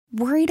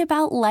Worried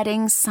about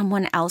letting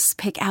someone else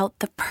pick out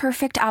the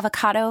perfect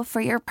avocado for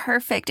your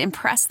perfect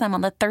impress them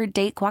on the third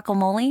date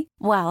guacamole?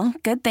 Well,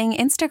 good thing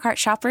Instacart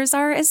shoppers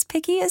are as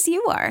picky as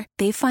you are.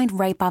 They find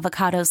ripe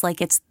avocados like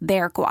it's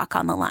their guac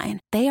on the line.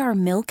 They are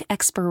milk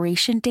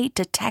expiration date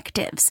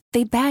detectives.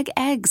 They bag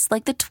eggs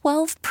like the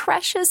 12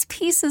 precious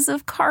pieces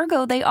of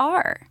cargo they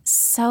are.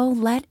 So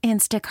let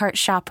Instacart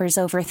shoppers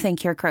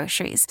overthink your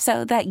groceries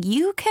so that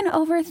you can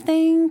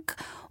overthink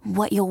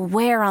what you'll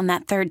wear on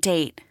that third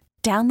date.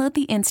 Download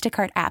the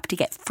Instacart app to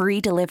get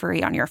free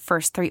delivery on your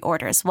first 3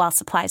 orders while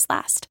supplies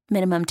last.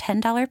 Minimum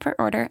 $10 per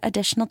order.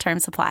 Additional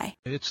terms apply.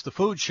 It's the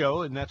food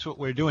show, and that's what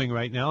we're doing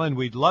right now, and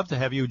we'd love to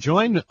have you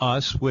join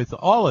us with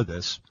all of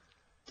this.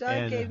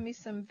 Doug gave me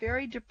some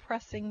very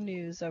depressing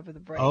news over the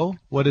break. Oh,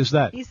 what is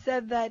that? He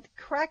said that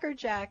Cracker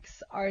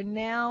Jacks are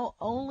now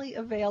only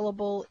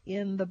available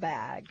in the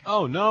bag.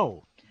 Oh,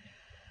 no.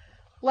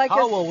 Like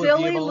How a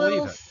silly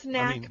little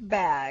snack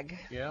bag.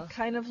 Yeah.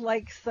 Kind of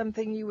like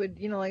something you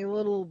would, like a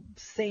little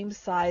same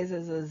size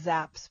as a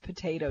Zapp's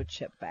potato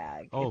chip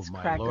bag. Oh, it's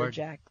my Cracker Lord.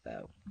 Jack,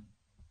 though.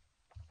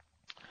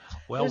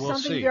 Well, There's we'll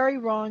something see. very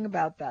wrong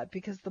about that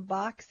because the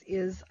box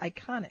is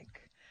iconic.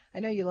 I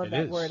know you love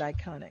that word,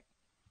 iconic.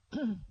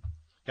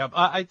 Yeah,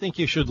 I think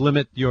you should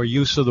limit your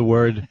use of the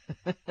word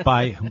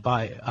buy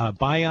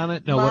on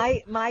it. No,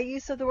 my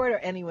use of the word or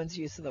anyone's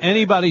use of the word?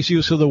 anybody's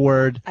use of the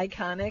word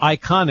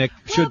iconic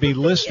should be the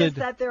thing listed is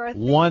that there are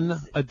one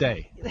a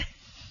day.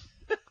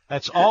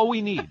 That's all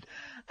we need.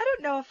 I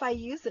don't know if I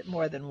use it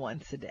more than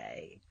once a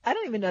day. I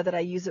don't even know that I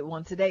use it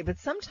once a day, but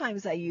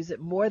sometimes I use it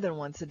more than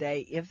once a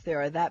day if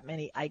there are that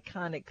many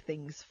iconic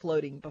things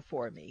floating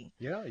before me.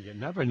 Yeah, you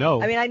never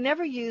know. I mean, I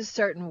never use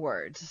certain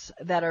words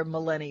that are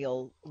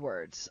millennial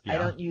words. Yeah. I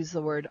don't use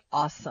the word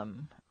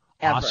awesome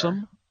ever.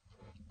 Awesome?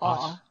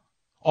 Awesome.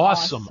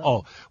 Awesome.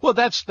 Oh, well,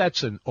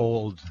 that's an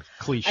old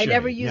cliche. I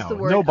never use the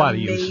word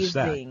Nobody amazing. uses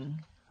that.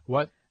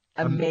 What?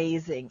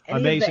 Amazing.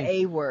 Any amazing. of the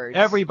A words.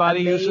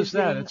 Everybody amazing, uses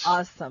that. It's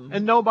awesome.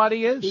 And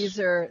nobody is.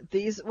 What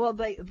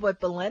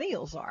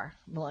millennials are.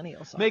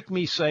 Make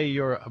me say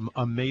you're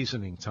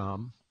amazing,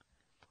 Tom.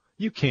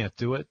 You can't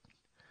do it.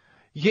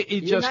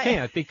 You just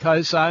can't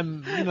because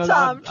I'm,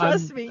 Tom,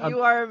 trust me,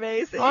 you are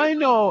amazing. I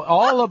know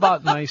all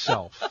about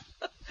myself.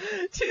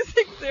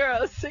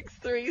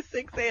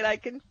 260-6368. I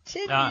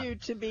continue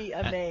to be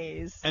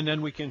amazed. And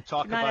then we can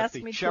talk Not about ask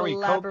the me cherry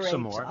to Coke some elaborate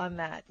more. on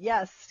that.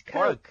 Yes,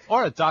 Coke.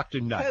 Or a Dr.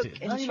 Nut. Coke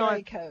and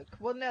cherry Coke.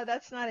 Well, no,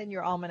 that's not in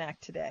your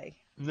almanac today.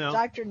 No.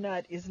 Dr.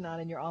 Nut is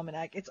not in your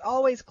almanac. It's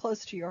always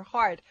close to your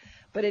heart,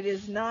 but it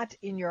is not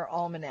in your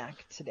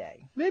almanac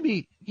today.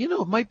 Maybe,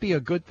 it might be a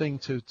good thing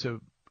to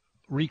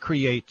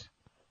recreate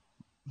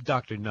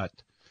Dr. Nut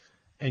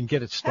and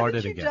get it started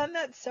Haven't you again. done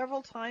that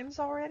several times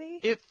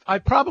already? I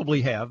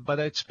probably have, but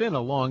it's been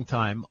a long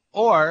time,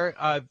 or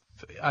I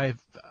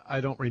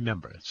don't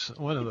remember. It's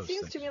one of those things.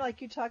 It things. seems to me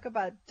like you talk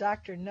about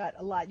Dr. Nut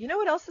a lot. You know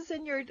what else is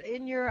in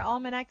your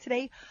almanac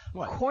today?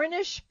 What?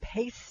 Cornish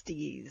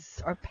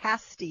pasties or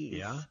pasties.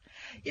 Yeah.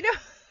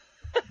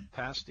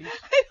 Pasties?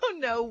 I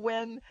don't know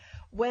when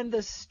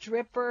the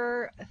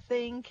stripper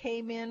thing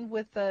came in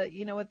with the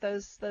with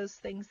those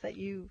things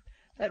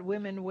that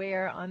women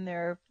wear on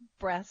their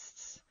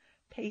breasts.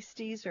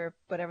 Pasties or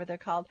whatever they're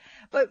called.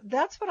 But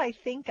that's what I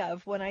think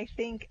of when I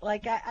think,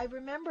 like, I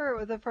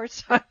remember the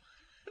first time.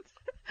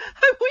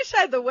 I wish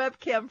I had the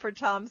webcam for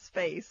Tom's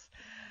face.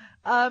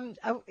 No,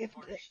 I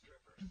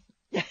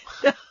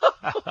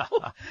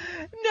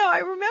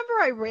remember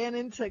I ran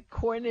into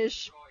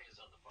Cornish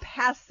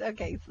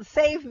Okay,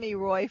 save me,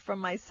 Roy, from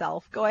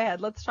myself. Go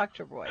ahead. Let's talk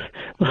to Roy.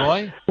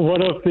 Roy?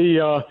 One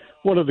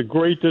of the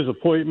great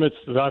disappointments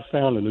that I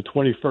found in the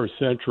 21st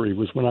century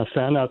was when I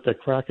found out that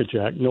Cracker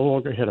Jack no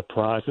longer had a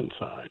prize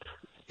inside.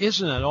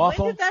 Isn't it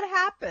awful? When did that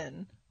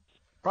happen?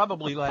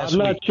 Probably last I'm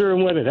week. not sure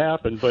when it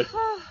happened, but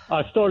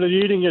I started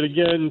eating it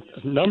again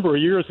a number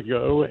of years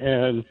ago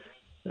and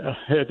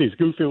had these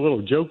goofy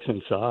little jokes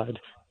inside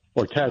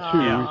or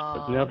tattoos,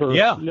 but never the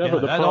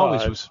that prize.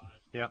 always was.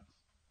 Yeah.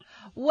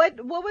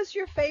 What was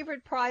your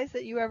favorite prize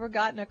that you ever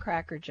got in a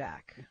Cracker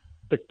Jack?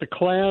 The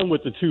clown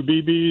with the 2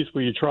 BBs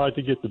where you tried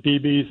to get the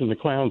BBs in the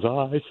clown's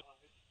eyes.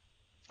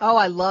 Oh,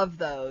 I love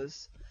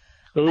those.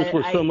 Those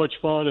were so much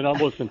fun and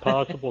almost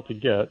impossible to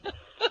get.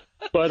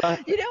 But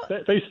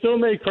they still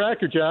make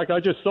Cracker Jack. I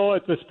just saw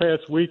it this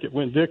past week at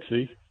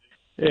Winn-Dixie.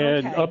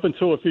 And up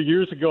until a few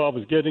years ago, I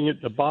was getting it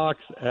in the box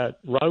at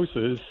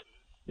Rouse's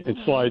in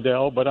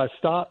Slidell, but I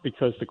stopped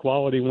because the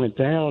quality went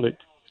down. It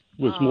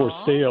was more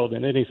stale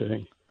than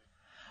anything.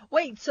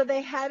 Wait, so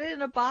they had it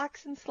in a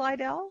box in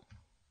Slidell?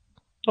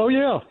 Oh,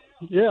 yeah.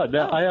 Yeah,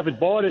 I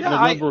haven't bought it in a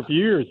number of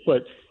years,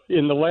 but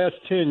in the last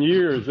 10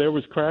 years, there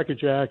was Cracker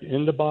Jack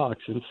in the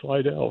box in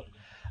Slidell.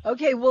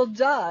 Okay, well,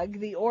 Doug,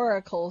 the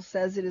Oracle,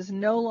 says it is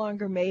no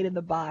longer made in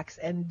the box,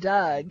 and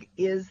Doug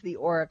is the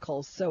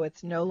Oracle, so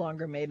it's no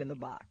longer made in the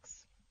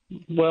box.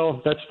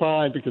 Well, that's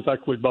fine because I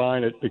quit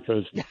buying it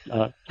because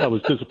I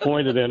was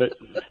disappointed in it.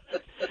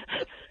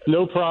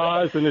 No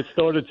prize, and it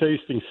started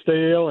tasting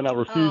stale, and I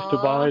refused to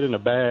buy it in a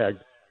bag.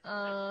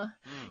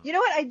 You know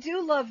what? I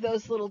do love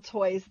those little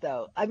toys,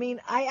 though. I mean,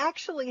 I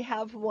actually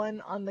have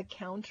one on the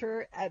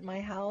counter at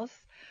my house,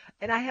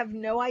 and I have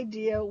no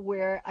idea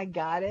where I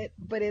got it,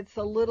 but it's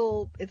a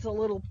little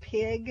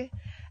pig,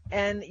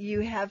 and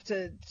you have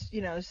to,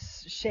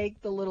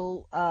 shake the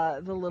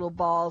little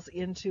balls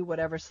into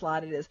whatever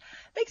slot it is.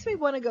 Makes me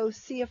want to go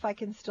see if I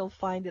can still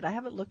find it. I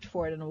haven't looked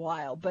for it in a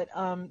while, but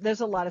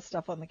there's a lot of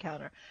stuff on the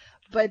counter.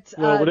 But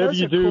well, whatever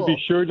you do, cool. Be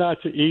sure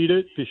not to eat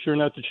it. Be sure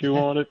not to chew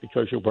on it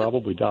because you'll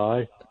probably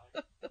die.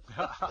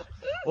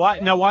 Why?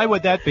 Now, why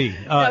would that be?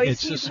 No,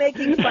 he's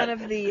making fun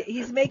of the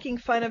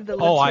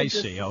litigious I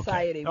see.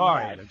 society. Okay. All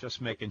right. I'm just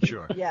making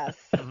sure. Yes.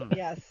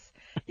 Yes.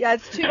 Yeah,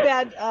 it's too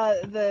bad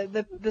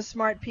the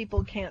smart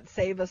people can't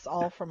save us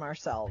all from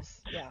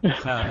ourselves.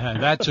 Yeah.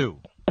 That too.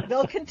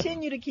 They'll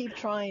continue to keep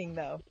trying,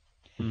 though.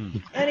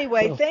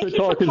 Anyway, thank you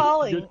for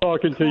calling. Good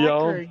talking to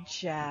y'all.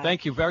 Jack.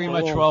 Thank you very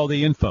much for all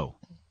the info.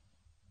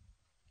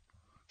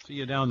 See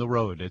you down the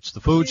road. It's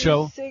the Food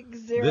Show.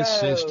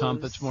 This is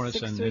Tom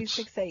Fitzmaurice, and it's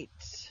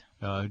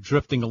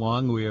drifting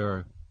along. We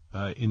are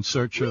in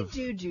search of.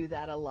 We do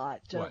that a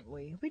lot, don't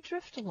we? We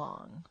drift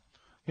along.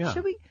 Yeah.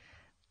 Should we?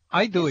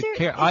 I do it. Is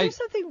there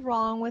something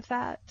wrong with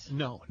that?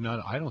 No,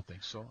 I don't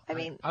think so. I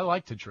mean, I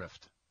like to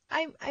drift.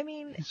 I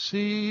mean,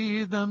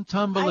 see them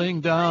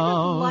tumbling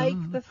down. I kind of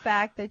like the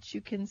fact that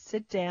you can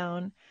sit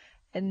down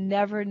and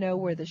never know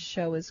where the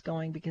show is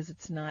going because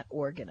it's not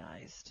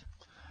organized.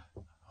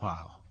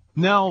 Wow.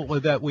 Now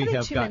that we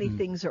have too many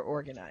things are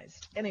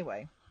organized.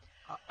 Anyway,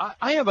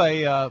 I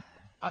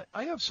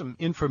have some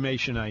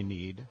information I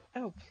need.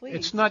 Oh, please.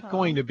 It's not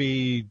going to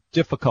be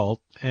difficult,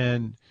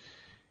 and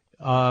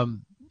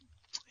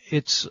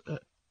it's.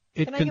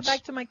 Can I get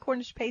back to my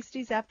Cornish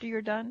pasties after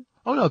you're done?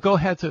 Oh no, go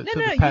ahead to No, the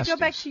you pasties. go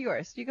back to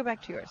yours. You go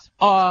back to yours.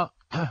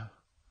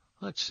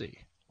 Let's see.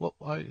 Well,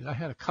 I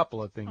had a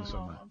couple of things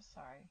on my. I'm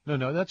sorry.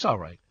 No, that's all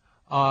right.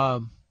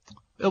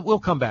 We'll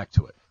come back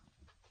to it.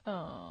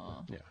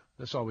 Oh. Yeah.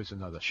 There's always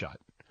another shot.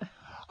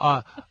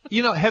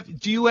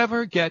 Do you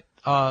ever get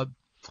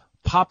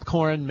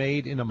popcorn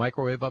made in a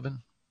microwave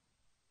oven?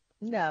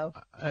 No.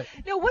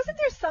 No, wasn't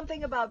there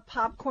something about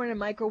popcorn in a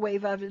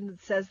microwave oven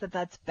that says that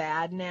that's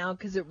bad now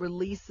because it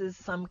releases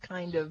some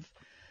kind of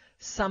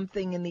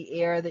something in the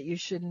air that you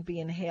shouldn't be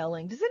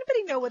inhaling? Does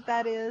anybody know what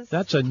that is?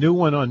 That's a new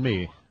one on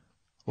me.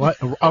 What?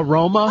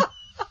 Aroma?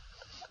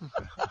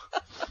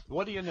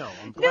 What do you know?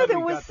 No, there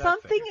was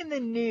something in the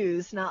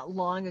news not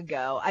long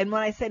ago, and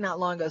when I say not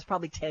long ago, it's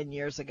probably 10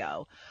 years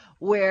ago,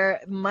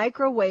 where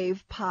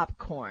microwave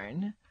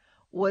popcorn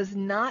was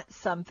not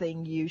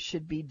something you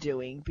should be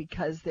doing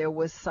because there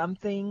was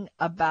something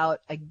about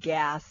a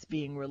gas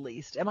being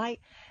released. Am I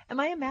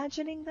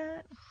imagining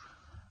that?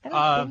 I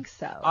don't think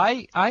so.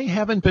 I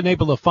haven't been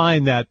able to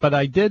find that, but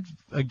I did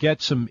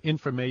get some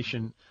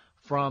information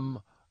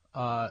from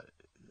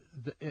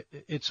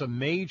it's a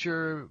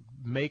major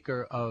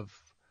maker of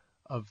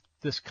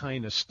this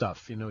kind of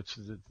stuff. It's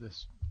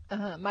this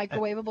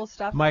microwavable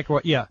stuff.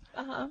 Yeah.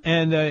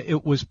 And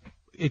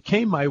it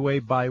came my way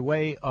by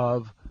way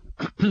of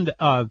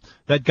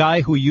that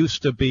guy who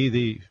used to be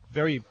the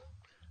very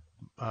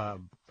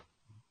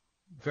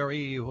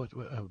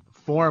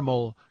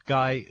formal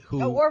guy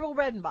who. Orville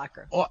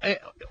Redenbacher.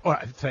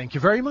 Thank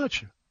you very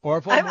much,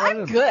 Orville.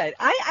 I'm good.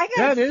 I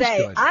gotta say,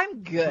 good.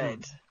 I'm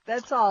good.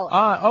 That's all.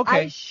 Okay.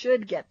 I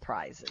should get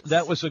prizes.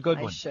 That was a good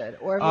one. I should.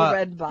 Orville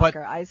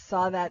Redenbacher. I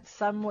saw that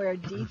somewhere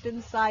deep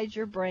inside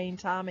your brain,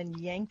 Tom, and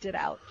yanked it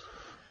out.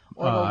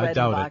 Orville Redenbacher. I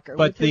doubt it.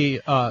 But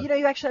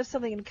you actually have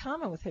something in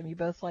common with him. You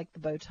both like the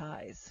bow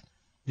ties.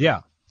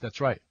 Yeah,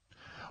 that's right.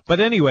 But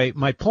anyway,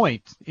 my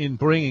point in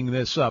bringing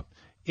this up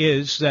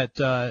is that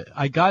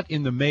I got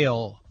in the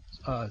mail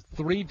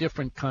 3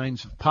 different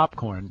kinds of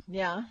popcorn.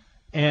 Yeah.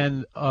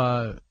 And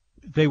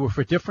they were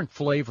for different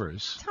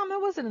flavors. Tom,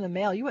 it wasn't in the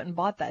mail. You went and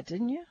bought that,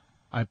 didn't you?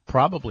 I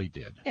probably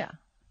did. Yeah.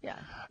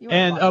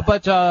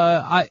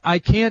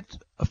 I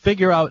can't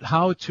figure out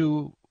how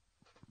to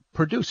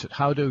produce it,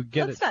 how to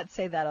get it. Let's not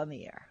say that on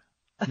the air.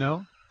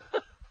 No?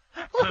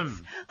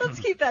 Let's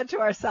keep that to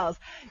ourselves.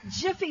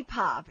 Jiffy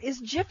Pop. Is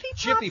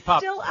Jiffy Pop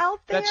still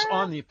out there? That's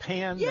on the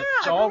pan. Yeah,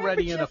 that's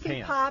already in a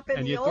pan. Pop in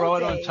and the you old throw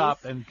it days, on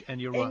top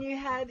and you run.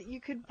 And you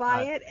could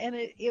buy it, and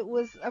it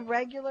was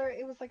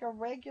like a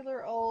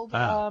regular old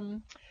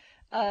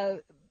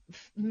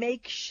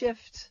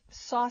makeshift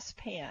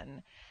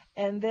saucepan.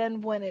 And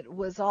then when it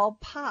was all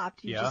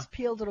popped, you just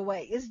peeled it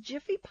away. Is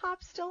Jiffy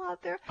Pop still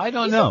out there? I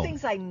don't These know. Are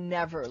things I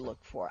never look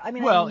for. I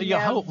mean,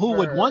 who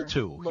would want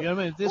to? I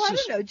don't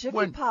know.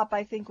 Jiffy Pop,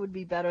 I think, would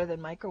be better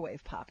than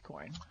microwave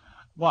popcorn.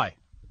 Why?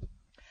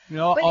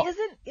 But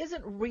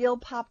isn't real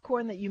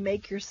popcorn that you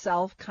make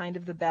yourself kind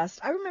of the best?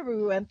 I remember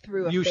we went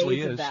through a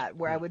phase of that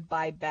where I would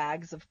buy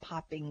bags of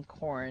popping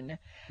corn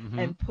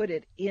and put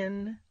it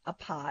in a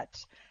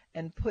pot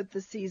and put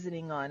the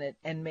seasoning on it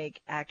and make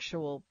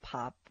actual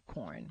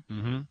popcorn.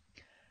 Mm-hmm.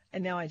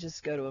 And now I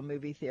just go to a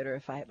movie theater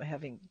if I'm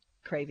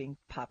craving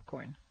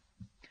popcorn.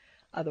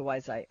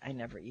 Otherwise, I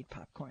never eat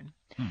popcorn.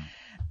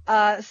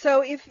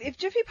 So if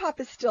Jiffy Pop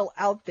is still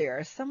out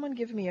there, someone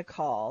give me a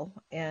call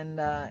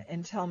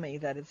and tell me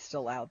that it's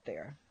still out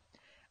there.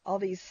 All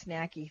these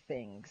snacky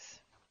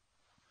things.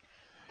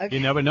 Okay.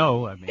 You never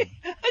know. I mean,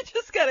 I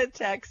just got a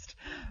text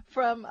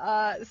from.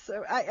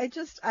 So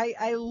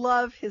I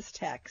love his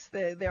texts.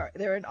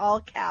 They're in all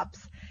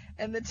caps,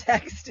 and the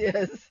text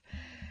is,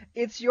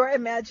 "It's your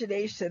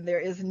imagination. There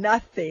is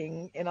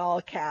nothing in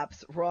all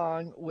caps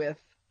wrong with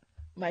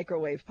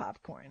microwave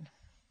popcorn."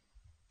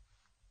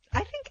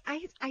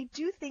 I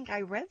do think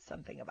I read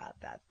something about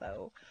that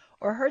though,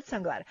 or heard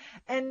something about it.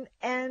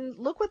 And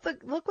look what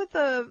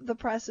the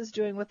press is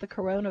doing with the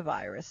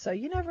coronavirus. So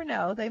you never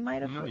know. They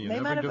might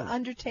have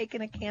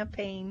undertaken a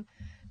campaign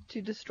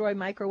to destroy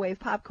microwave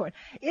popcorn.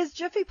 Is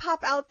Jiffy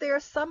Pop out there?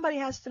 Somebody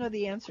has to know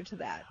the answer to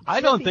that.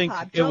 I don't think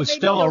it was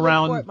still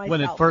around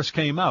when it first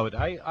came out.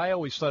 I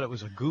always thought it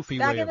was a goofy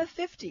way. Back in the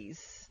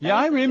 50s. Yeah,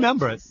 I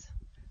remember it.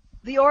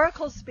 The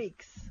Oracle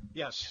speaks.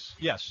 Yes.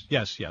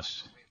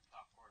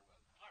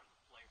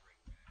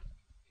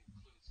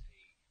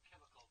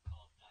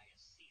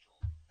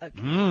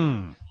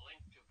 Okay.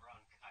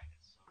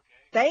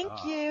 Thank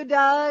you,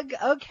 Doug.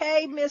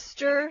 Okay,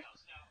 mister.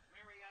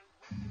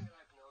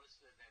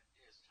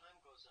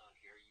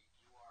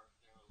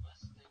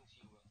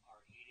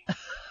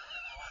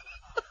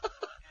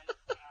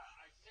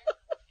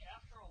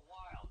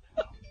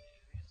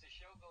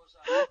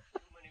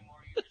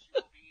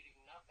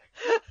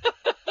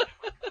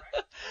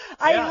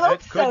 I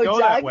hope so,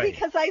 Doug,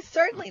 because I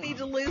certainly need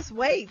to lose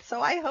weight.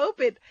 So I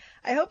hope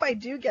I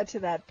do get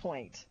to that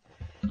point.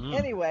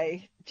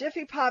 Anyway,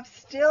 Jiffy Pop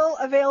still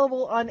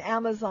available on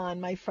Amazon,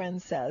 my friend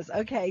says.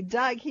 Okay,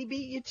 Doug, he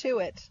beat you to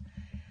it.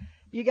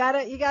 You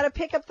gotta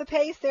pick up the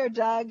pace there,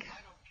 Doug.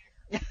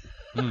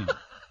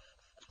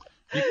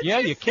 Yeah,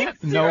 you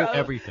can't know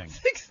everything.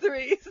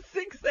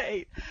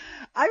 6368.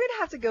 I'm gonna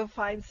have to go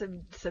find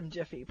some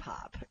Jiffy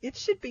Pop. It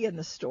should be in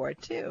the store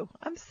too.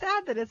 I'm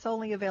sad that it's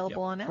only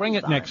available on Amazon. Bring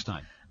it next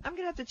time. I'm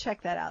gonna have to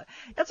check that out.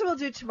 That's what we'll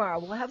do tomorrow.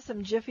 We'll have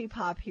some Jiffy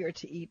Pop here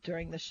to eat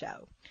during the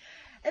show.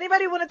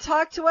 Anybody want to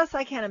talk to us?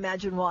 I can't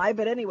imagine why,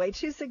 but anyway,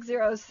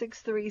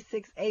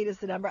 260-6368 is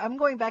the number. I'm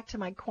going back to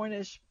my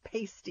Cornish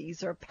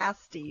pasties or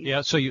pasties.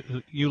 Yeah, so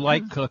you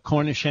like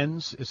Cornish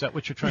hens? Is that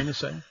what you're trying to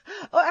say?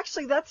 Oh,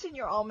 actually, that's in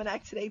your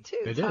almanac today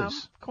too, Tom.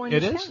 Is.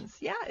 Cornish it hens. Is?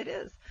 Yeah, it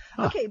is.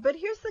 Huh. Okay, but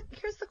here's the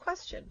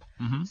question.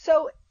 Mm-hmm.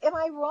 So, am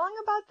I wrong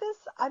about this?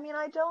 I mean,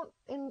 I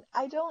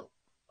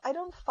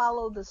don't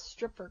follow the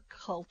stripper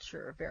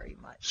culture very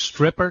much.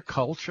 Stripper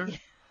culture?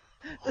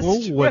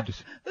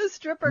 The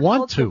stripper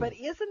culture, but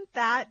isn't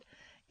that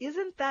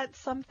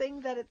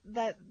something that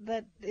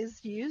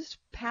is used?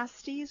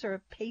 Pasties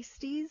or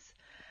pasties?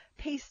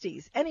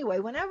 Anyway,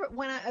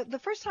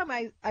 the first time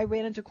I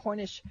ran into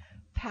Cornish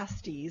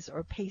pasties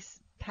or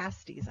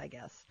pasties, I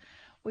guess,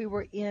 we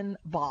were in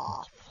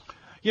Bath.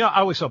 Yeah,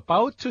 I was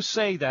about to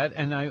say that,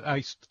 and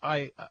I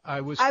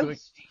was going.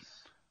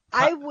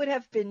 I would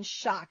have been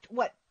shocked.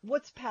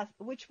 What's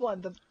which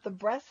one? The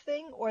breast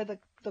thing or the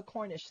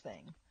Cornish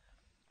thing?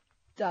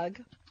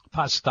 Doug?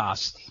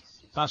 Pasties.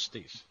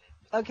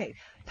 Okay,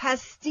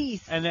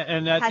 pastis. And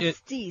that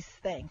pastis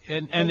thing.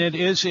 And it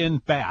is in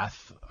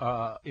Bath,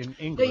 in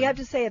England. No, you have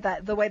to say it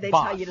the way they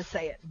tell you to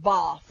say it.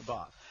 Bath.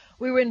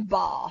 We were in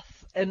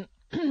Bath, and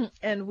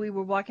and we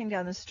were walking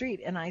down the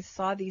street, and I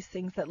saw these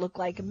things that look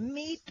like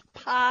meat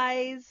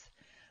pies,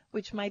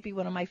 which might be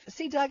one of my.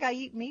 See, Doug, I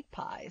eat meat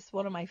pies.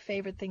 One of my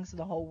favorite things in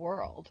the whole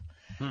world.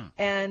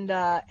 And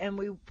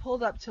we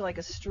pulled up to like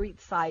a street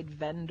side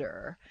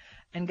vendor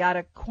and got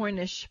a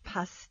Cornish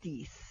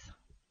pastis,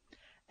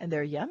 and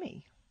they're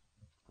yummy.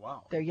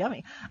 Wow. They're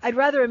yummy. I'd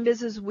rather a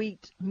Mrs.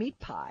 Wheat meat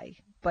pie,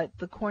 but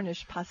the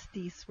Cornish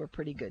pastis were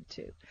pretty good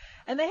too.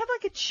 And they have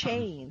like a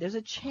chain. There's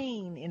a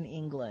chain in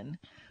England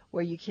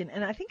where you can,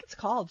 and I think it's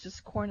called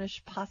just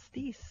Cornish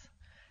pastis.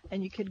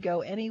 And you could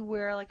go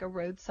anywhere, like a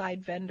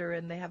roadside vendor,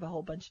 and they have a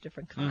whole bunch of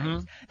different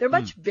kinds. Mm-hmm. They're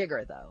much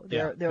bigger though.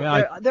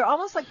 They're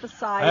almost like the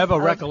size. I have a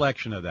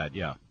recollection of that.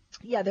 Yeah.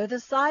 Yeah, they're the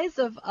size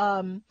of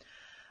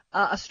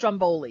a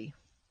stromboli.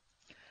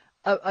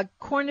 A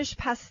Cornish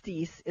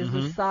pastis is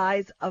the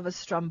size of a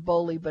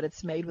stromboli, but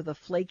it's made with a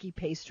flaky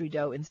pastry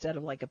dough instead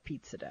of like a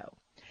pizza dough.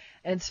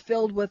 And it's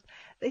filled with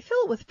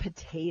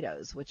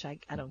potatoes, which I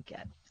don't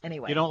get.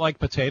 Anyway. You don't like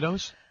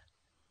potatoes?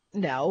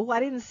 No, I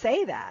didn't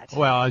say that.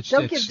 Well,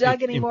 don't give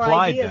Doug any more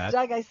ideas. That.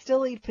 Doug, I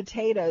still eat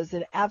potatoes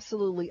in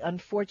absolutely,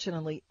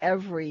 unfortunately,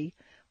 every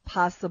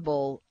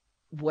possible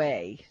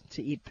way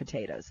to eat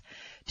potatoes.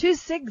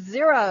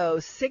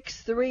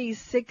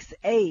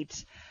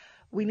 260-6368.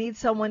 We need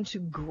someone to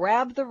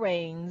grab the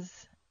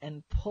reins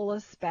and pull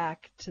us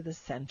back to the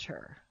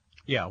center.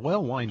 Yeah,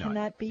 well, why not? Can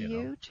that be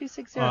you?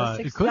 260-6.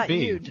 It could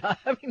be. You, Tom.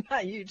 I mean,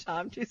 not you,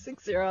 Tom.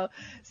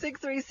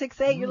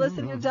 260-6368. You're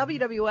listening to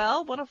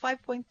WWL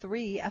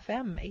 105.3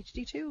 FM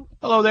HD2.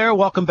 Hello there.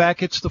 Welcome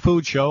back. It's the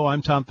Food Show.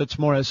 I'm Tom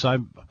Fitzmaurice.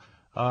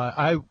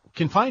 I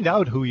can find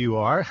out who you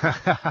are,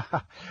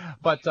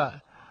 but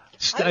I'm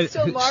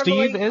still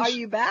marveling. Steve is. Are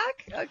you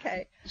back?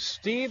 Okay.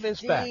 Steve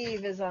is back.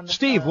 Steve is on the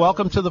Steve, phone.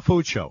 welcome to the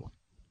Food Show.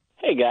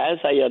 Hey, guys.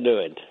 How y'all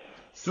doing?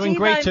 Doing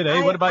great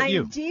today. What about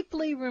you? I'm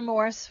deeply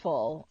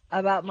remorseful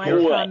about my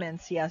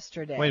comments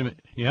yesterday. Wait a minute.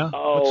 Yeah?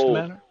 What's the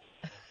matter?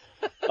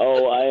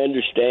 I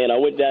understand. I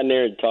went down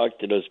there and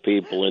talked to those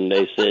people, and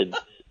they said,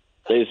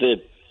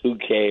 who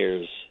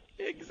cares?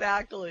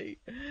 Exactly.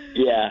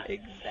 Yeah.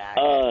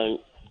 Exactly.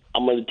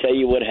 I'm going to tell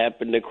you what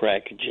happened to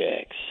Cracker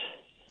Jacks.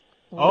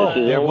 Oh,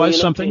 there was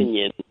something?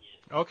 Opinion,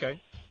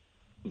 okay.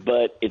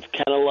 But it's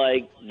kind of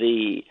like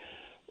the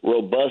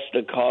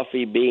Robusta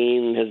coffee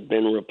bean has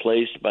been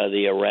replaced by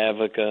the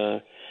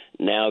Arabica.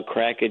 Now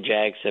Cracker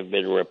Jacks have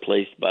been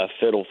replaced by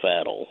Fiddle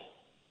Faddle.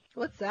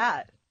 What's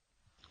that?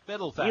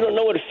 Fiddle Faddle. You don't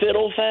know what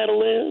Fiddle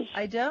Faddle is?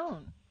 I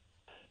don't.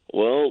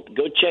 Well,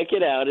 go check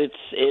it out.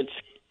 It's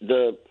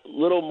the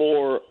little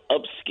more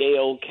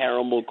upscale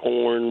caramel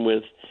corn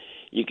with.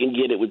 You can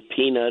get it with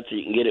peanuts, or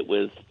you can get it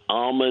with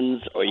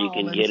almonds, or you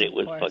can get it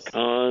with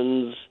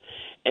pecans.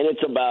 And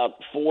it's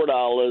about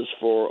 $4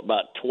 for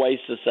about twice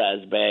the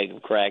size bag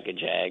of Cracker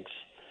Jacks.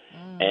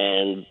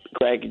 And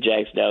Cracker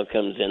Jacks now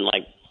comes in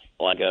like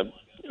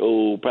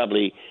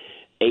probably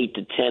 8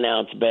 to 10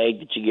 ounce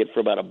bag that you get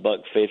for about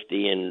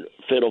 $1.50. And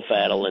Fiddle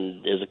Faddle,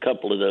 and there's a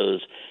couple of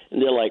those,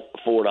 and they're like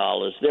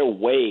 $4. They're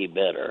way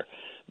better.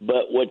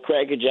 But what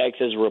Cracker Jacks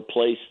has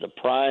replaced the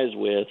prize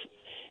with,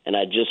 and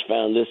I just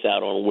found this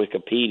out on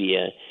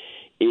Wikipedia,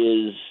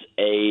 is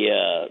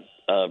a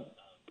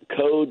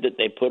code that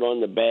they put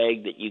on the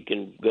bag that you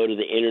can go to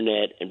the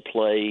internet and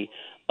play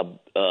a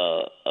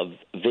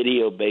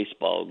video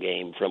baseball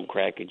game from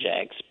Cracker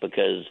Jacks,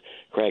 because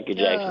Cracker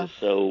Jacks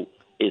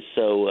is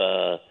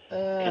so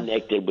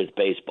connected with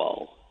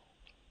baseball.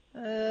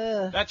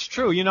 That's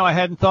true. You know, I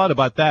hadn't thought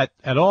about that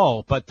at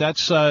all, but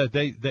that's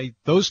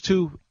those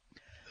two.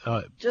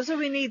 Just so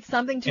we need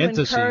something to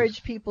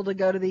encourage people to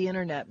go to the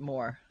internet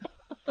more.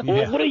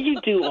 Well, what do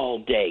you do all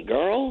day,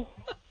 girl?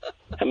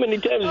 How many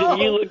times have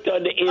you looked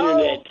on the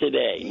internet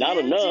today? Not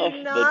enough.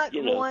 I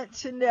do not want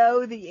to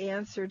know the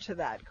answer to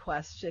that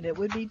question. It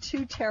would be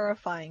too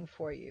terrifying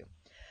for you.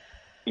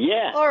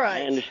 Yeah, all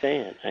right. I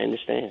understand.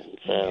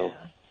 So,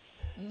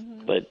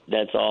 but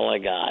that's all I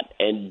got.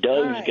 And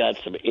Doug's got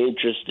some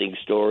interesting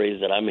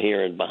stories that I'm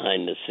hearing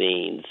behind the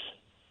scenes.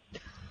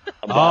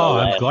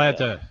 I'm glad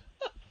to.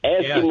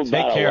 Ask him about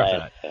take care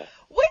Alaska. of that.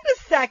 Wait a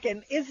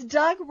second. Is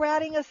Doug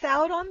ratting us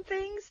out on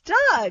things?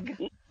 Doug!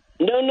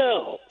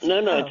 No.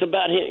 It's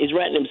about him. He's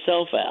ratting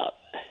himself out.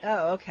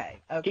 Oh, okay.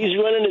 He's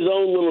running his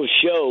own little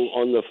show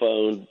on the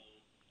phone,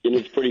 and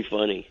it's pretty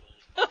funny.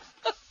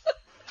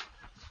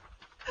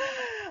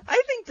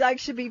 I think Doug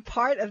should be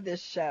part of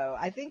this show.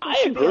 I think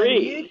I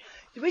agree.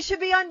 We should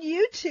be on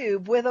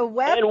YouTube with a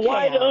webcam. And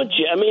why don't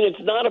you? I mean,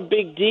 it's not a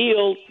big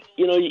deal.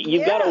 You know,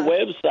 you've got a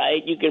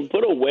website. You can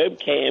put a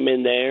webcam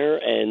in there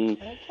and,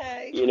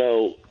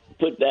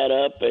 put that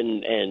up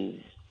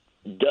and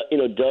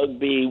Doug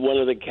be one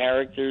of the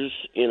characters,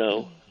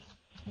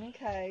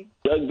 Okay.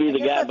 Doug be the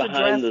guy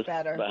behind the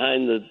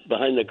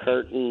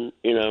curtain,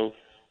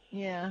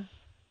 Yeah.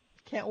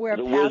 Can't wear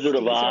the pasties Wizard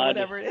of or Odd.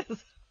 whatever it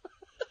is.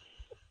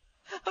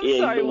 I'm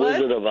sorry, the what?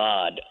 Wizard of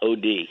Odd,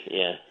 O.D.,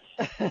 yeah.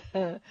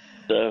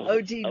 So,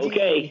 ODD.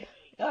 okay.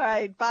 All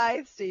right.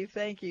 Bye, Steve.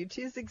 Thank you.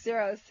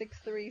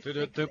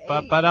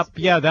 260-6368.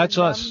 Yeah, that's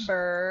us.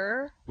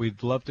 Number.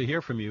 We'd love to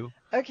hear from you.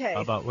 Okay.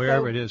 About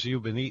wherever it is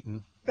you've been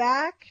eating.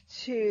 Back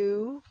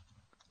to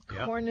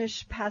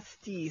Cornish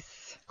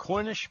pastis.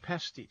 Cornish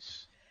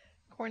pastis.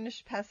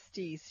 Cornish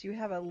pastis. You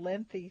have a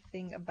lengthy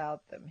thing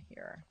about them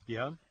here.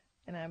 Yeah.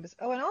 And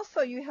and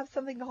also you have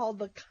something called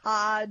the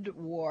Cod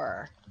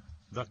War.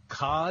 The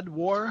Cod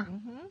War?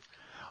 Mm-hmm.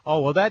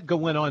 Oh, well, that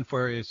went on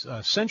for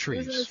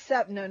centuries. It was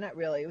no, not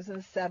really. It was in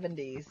the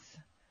 70s.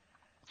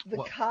 The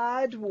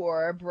Cod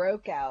War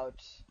broke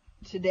out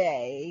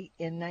today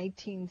in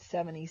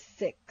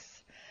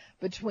 1976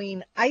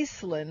 between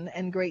Iceland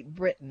and Great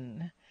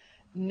Britain.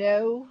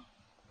 No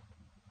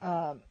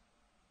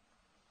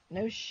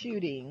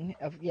shooting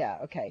of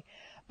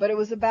but it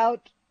was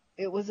about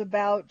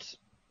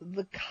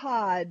the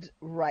cod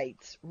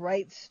rights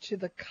to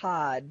the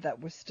cod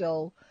that were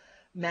still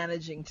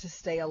managing to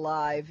stay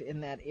alive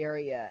in that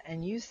area.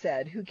 And you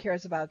said, who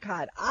cares about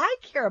cod? I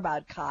care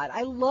about cod.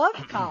 I love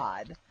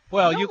cod.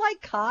 Well, you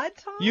like cod,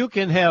 Tom? You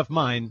can have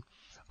mine.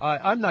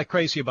 I'm not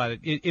crazy about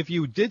it. If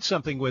you did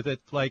something with it,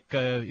 like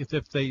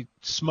if they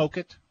smoke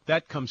it,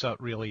 that comes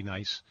out really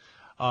nice.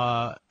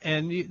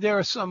 And there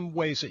are some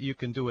ways that you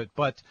can do it,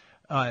 but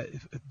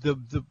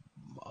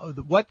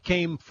what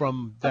came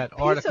from that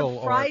article? A piece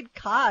of fried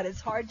cod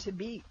is hard to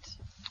beat.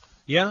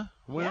 Yeah?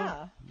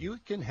 Well, you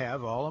can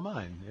have all of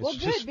mine. It's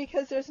good,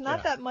 because there's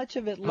not that much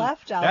of it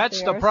left out That's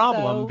there. That's the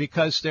problem,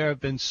 because there have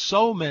been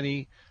so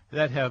many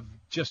that have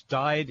just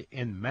died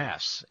en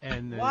masse.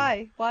 And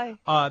why?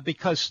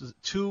 Because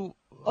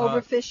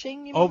overfishing? You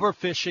mean?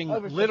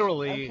 Overfishing.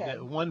 Literally,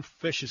 one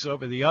fishes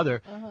over the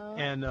other,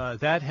 and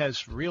that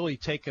has really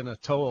taken a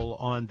toll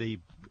on the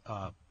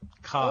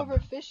cod.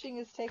 Overfishing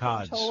has taken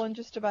a toll on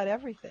just about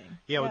everything.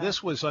 Yeah, well,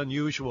 this was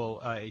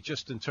unusual,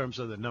 just in terms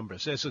of the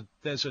numbers. There's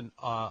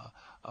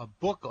a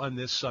book on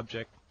this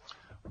subject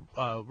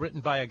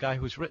written by a guy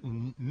who's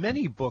written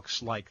many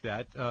books like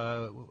that,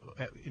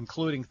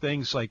 including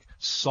things like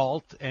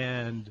Salt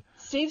and...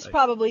 Steve's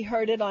probably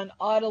heard it on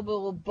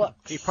Audible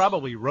Books. He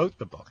probably wrote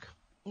the book.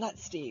 Not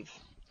Steve.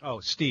 Oh,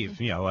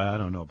 Steve. Yeah, well, I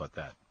don't know about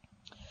that.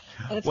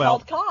 And it's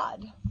called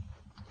Cod.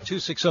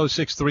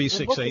 260-6368.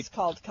 The book is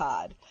called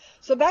Cod.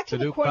 So back to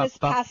the Cornish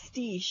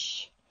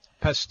pastiche.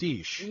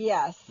 Pastiche.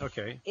 Yes.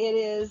 Okay. It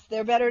is.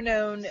 They're better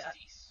known.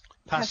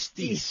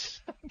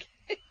 Pastis.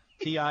 Okay.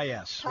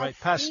 T-I-S. Right.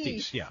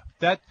 Pastis. Yeah.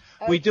 That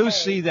we do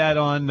see that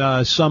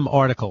on some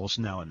articles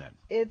now and then.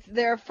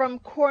 They're from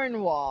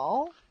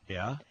Cornwall.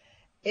 Yeah.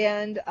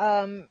 And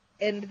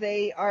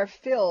they are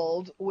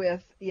filled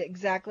with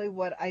exactly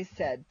what I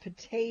said: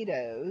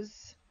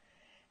 potatoes,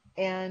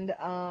 and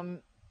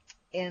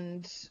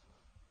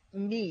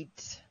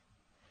meat.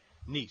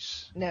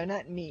 Niece. No,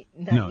 not meat.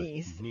 Not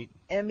niece. Meat.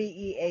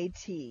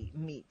 M-E-E-A-T.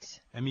 Meat.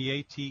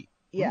 M-E-A-T.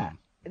 Yeah.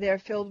 They're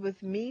filled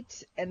with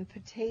meat and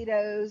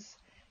potatoes,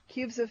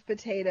 cubes of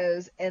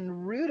potatoes,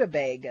 and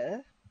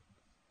rutabaga,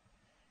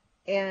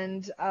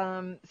 and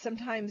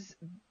sometimes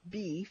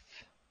beef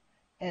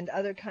and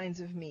other kinds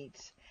of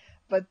meat.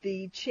 But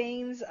the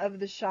chains of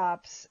the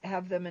shops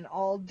have them in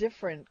all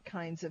different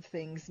kinds of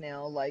things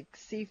now, like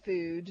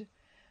seafood.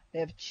 They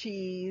have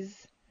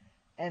cheese,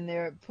 and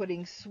they're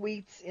putting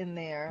sweets in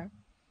there.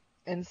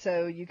 And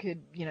so you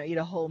could, eat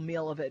a whole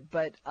meal of it.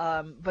 But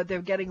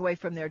they're getting away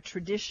from their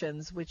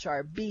traditions, which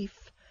are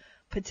beef,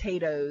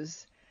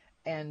 potatoes,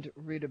 and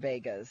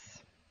rutabagas.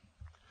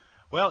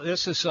 Well,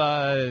 this is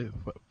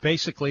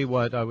basically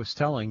what I was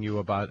telling you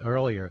about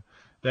earlier,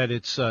 that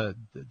it's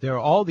there are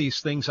all these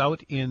things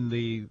out in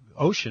the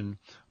ocean,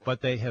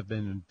 but they have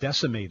been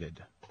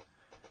decimated.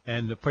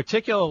 And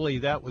particularly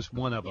that was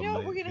one of them. You know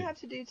what we're going to have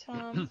to do,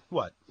 Tom?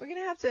 What? We're going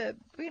to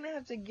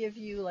have to give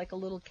you like a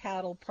little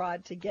cattle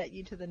prod to get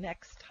you to the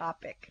next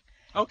topic.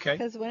 Okay.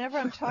 Because whenever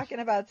I'm talking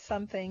about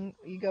something,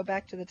 you go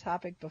back to the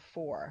topic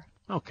before.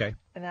 Okay.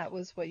 And that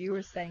was what you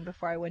were saying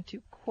before I went to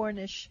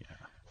Cornish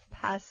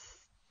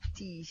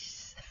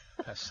pastiche.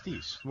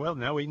 Pastiche. Well,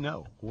 now we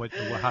know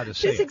how to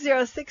say it.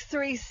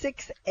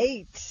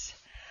 260-6368.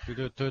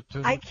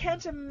 I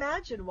can't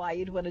imagine why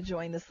you'd want to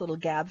join this little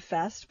gab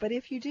fest, but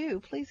if you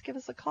do, please give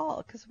us a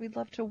call because we'd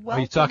love to welcome you.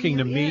 Are you talking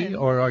to me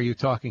or are you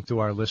talking to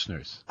our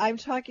listeners? I'm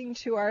talking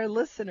to our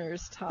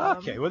listeners, Tom.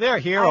 Okay, well, they're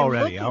here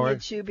already. I'm looking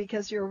at you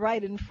because you're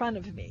right in front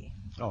of me.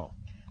 Oh.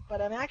 But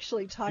I'm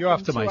actually talking You're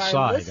off to my our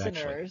side,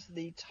 listeners,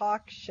 the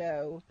talk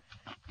show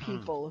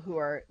people who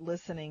are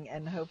listening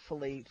and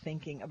hopefully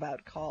thinking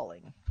about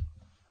calling.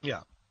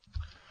 Yeah.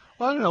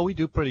 Well, I don't know. We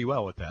do pretty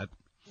well with that.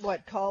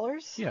 What,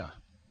 callers? Yeah.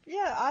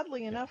 Yeah,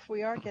 oddly enough,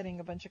 we are getting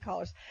a bunch of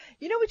callers.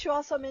 You know what you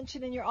also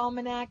mentioned in your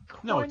almanac?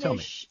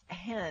 Cornish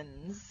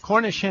hens.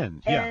 Cornish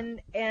hens, yeah.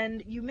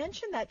 And you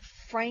mentioned that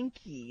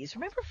Frankie's.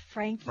 Remember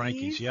Frankie's?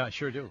 Frankie's, yeah, I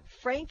sure do.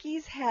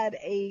 Frankie's had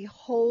a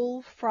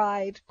whole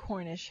fried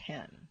Cornish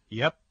hen.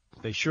 Yep,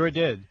 they sure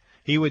did.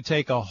 He would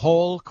take a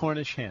whole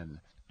Cornish hen.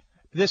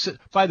 This is,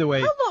 by the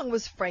way. How long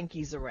was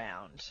Frankie's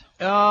around?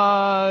 Just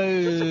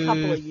a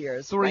couple of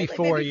years. 3-4 right?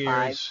 Maybe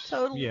years. 5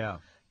 total. Yeah.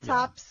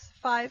 Tops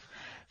 5.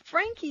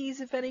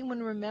 Frankie's, if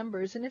anyone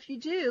remembers, and if you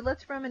do,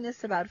 let's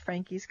reminisce about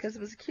Frankie's because it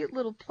was a cute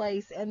little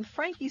place, and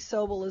Frankie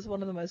Sobel is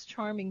one of the most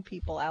charming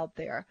people out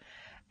there.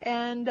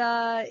 And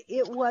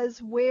it was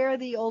where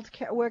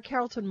where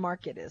Carrollton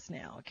Market is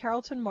now.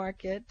 Carrollton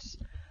Market,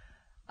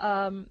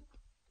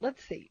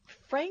 let's see,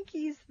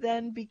 Frankie's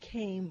then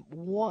became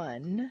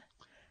one,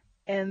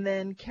 and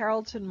then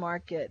Carrollton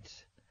Market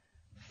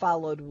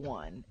followed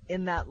one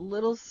in that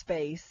little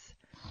space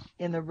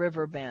in the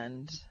river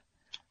bend.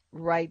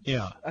 Right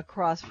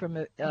across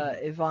from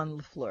Yvonne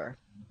Lafleur.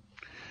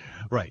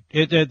 Right.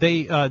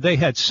 They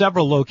had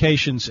several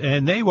locations,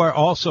 and they were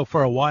also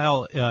for a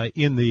while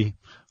in the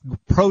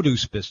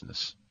produce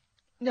business.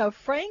 No,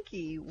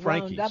 Frankie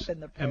wound up in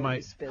the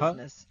produce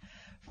business.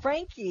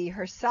 Frankie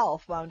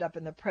herself wound up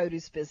in the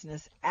produce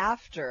business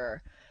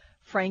after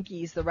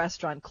Frankie's, the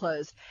restaurant,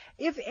 closed.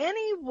 If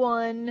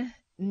anyone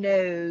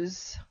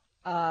knows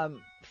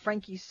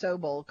Frankie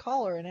Sobel,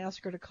 call her and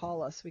ask her to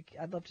call us.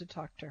 I'd love to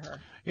talk to her.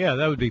 Yeah,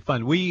 that would be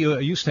fun. We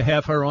used to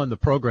have her on the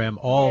program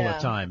all the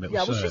time. It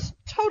was just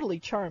totally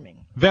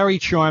charming. Very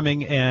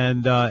charming,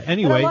 and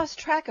anyway. But I lost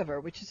track of her,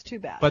 which is too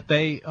bad. But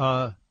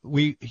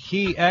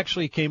he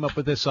actually came up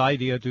with this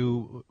idea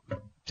to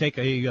take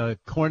a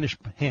Cornish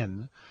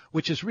hen,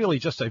 which is really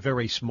just a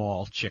very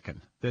small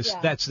chicken.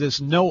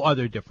 There's no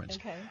other difference.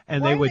 Okay.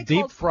 And they would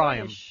deep fry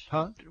them.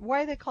 Huh?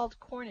 Why are they called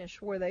Cornish?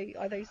 Are they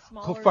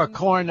smaller? For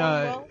corn,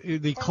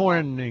 the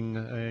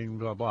corning,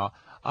 blah blah.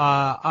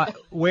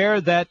 Where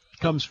that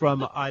comes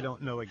from, I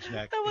don't know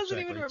exactly. That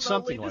wasn't even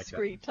remotely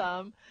discreet,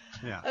 Tom.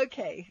 Yeah.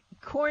 Okay.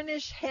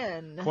 Cornish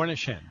hen.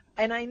 Cornish hen.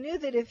 And I knew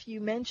that if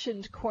you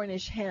mentioned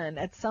Cornish hen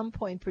at some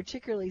point,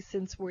 particularly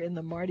since we're in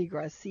the Mardi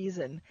Gras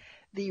season,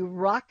 the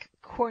rock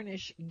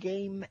Cornish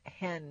game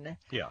hen.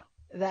 Yeah.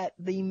 That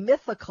the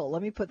mythical,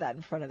 let me put that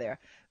in front of there,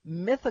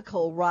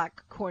 mythical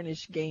rock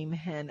Cornish game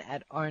hen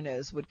at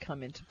Arno's would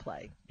come into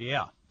play.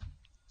 Yeah.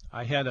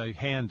 I had a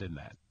hand in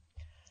that.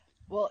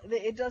 Well,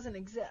 it doesn't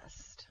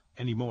exist.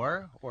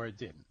 Anymore, or it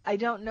didn't? I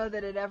don't know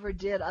that it ever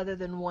did other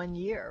than 1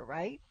 year,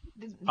 right?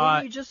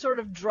 Didn't you just sort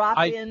of drop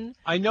in?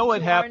 I know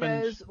it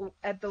happened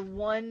at the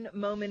one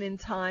moment in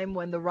time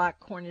when the Rock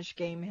Cornish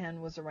game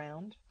hen was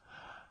around.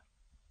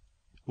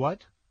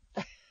 What?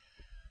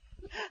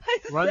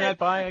 Run that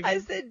by again? I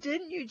said,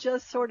 didn't you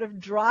just sort of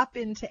drop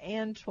into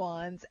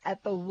Antoine's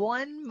at the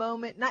one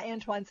moment, not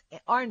Antoine's,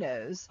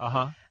 Arnaud's,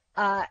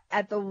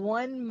 at the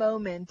one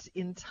moment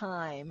in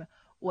time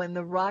when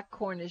the Rock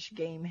Cornish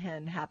game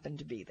hen happened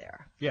to be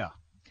there? Yeah.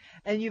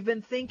 And you've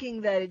been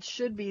thinking that it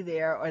should be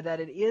there or that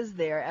it is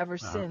there ever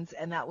since,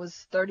 and that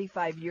was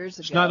 35 years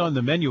ago. It's not on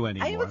the menu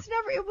anymore. It was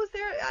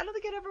there. I don't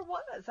think it ever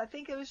was. I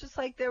think it was just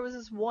like there was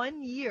this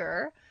 1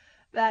 year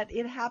that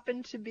it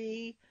happened to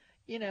be,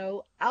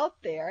 out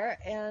there,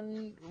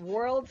 and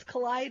worlds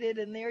collided,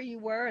 and there you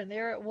were, and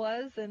there it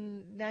was,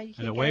 and now you can't.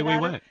 And away we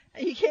went.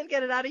 You can't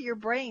get it out of your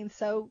brain,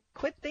 so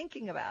quit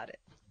thinking about it.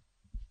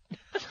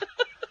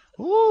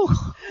 Ooh.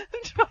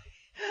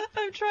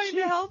 I'm trying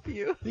to help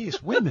you.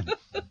 These women.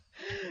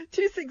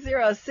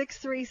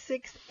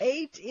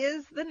 260-6368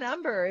 is the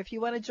number if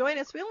you want to join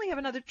us. We only have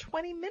another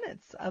 20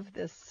 minutes of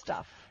this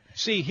stuff.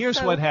 See,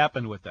 here's what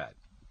happened with that.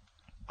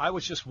 I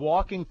was just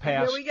walking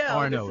past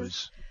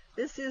Arnaud's.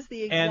 This is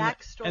the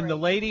exact story. And the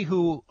lady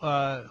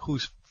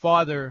whose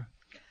father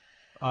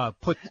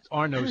put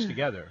Arnaud's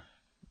together,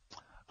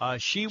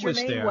 she was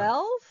there.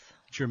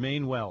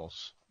 Jermaine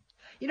Wells.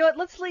 You know what?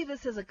 Let's leave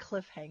this as a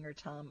cliffhanger,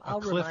 Tom.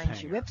 I'll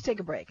remind you. We have to take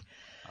a break.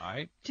 All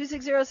right.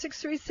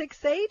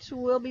 260-6368.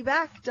 We'll be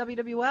back.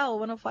 WWL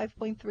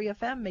 105.3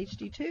 FM,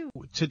 HD2.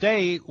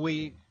 Today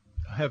we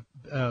have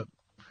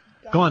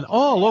gone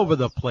all over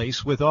the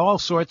place with all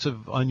sorts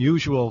of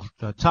unusual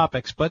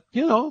topics, but,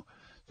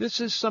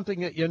 this is something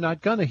that you're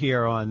not going to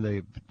hear on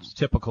the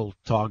typical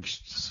Dog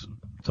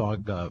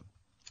and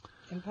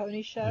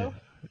Pony show?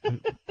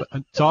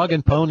 Dog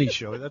and Pony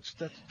show. That's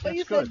well,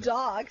 you good. Said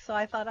dog, so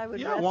I thought I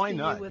would rescue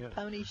you with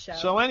Pony show.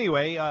 So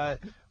anyway,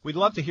 we'd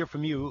love to hear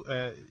from you.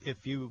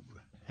 If you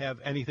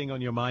have anything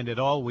on your mind at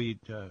all, we'd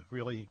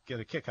really get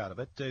a kick out of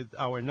it.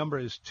 Our number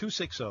is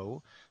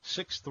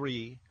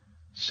 260-6368.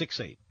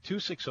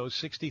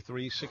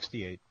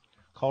 260-6368.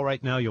 Call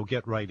right now. You'll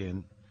get right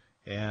in.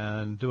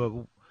 And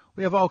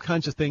we have all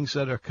kinds of things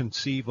that are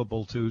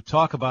conceivable to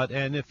talk about.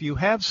 And if you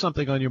have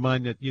something on your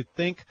mind that you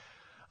think,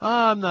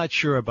 I'm not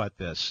sure about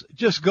this,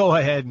 just go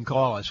ahead and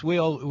call us.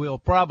 We'll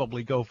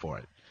probably go for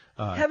it.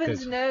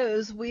 Heavens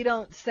knows we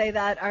don't say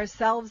that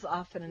ourselves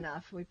often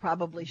enough. We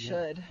probably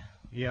should.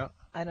 Yeah.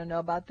 I don't know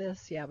about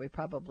this. Yeah, we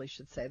probably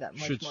should say that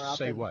more often. Should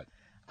say what?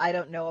 I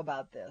don't know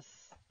about this.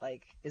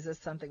 Like, is this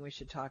something we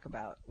should talk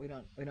about? We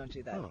don't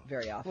do that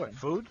very often. What,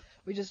 food?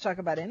 We just talk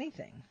about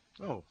anything.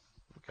 Oh,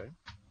 okay.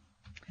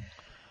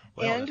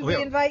 Well, and we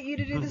invite you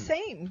to do the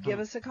same. Give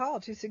us a call,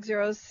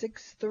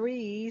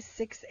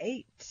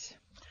 260-6368.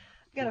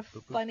 I got a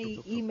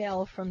funny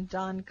email from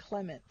Don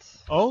Clement.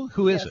 Oh,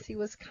 who is it? Yes, he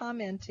was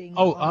commenting.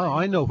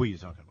 I know who you're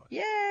talking about.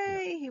 Yay! Yeah.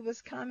 He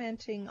was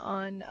commenting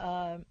on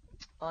a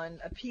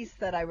piece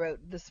that I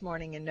wrote this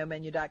morning in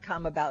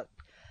NoMenu.com about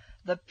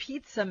the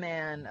Pizza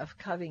Man of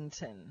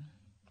Covington.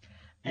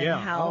 And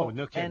how,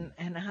 no kidding.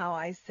 And how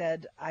I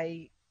said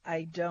I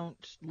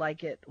don't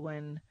like it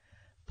when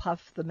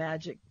Puff the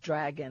Magic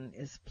Dragon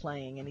is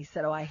playing, and he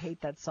said, I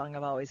hate that song.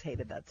 I've always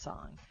hated that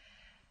song.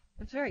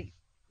 It's very,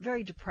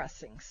 very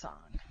depressing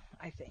song,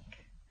 I think.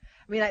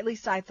 I mean, at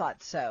least I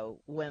thought so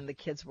when the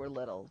kids were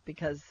little,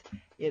 because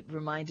it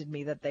reminded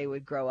me that they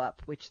would grow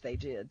up, which they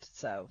did.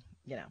 So,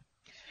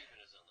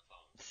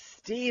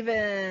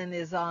 Stephen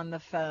is on the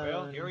phone.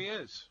 Well, here he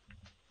is.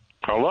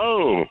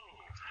 Hello.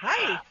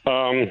 Hi.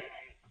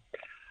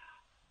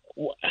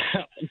 Do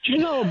you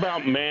know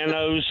about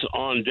Manos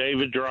on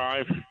David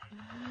Drive?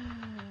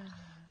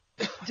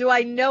 Do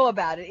I know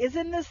about it?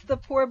 Isn't this the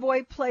poor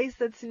boy place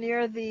that's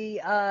near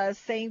the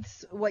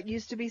Saints, what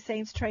used to be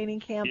Saints training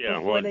camp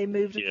before they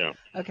moved? Yeah.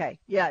 Okay.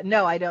 Yeah.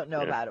 No, I don't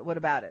know about it. What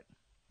about it?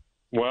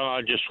 Well,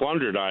 I just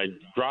wondered. I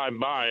drive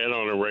by it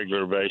on a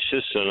regular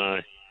basis,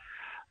 and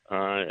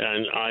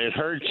I had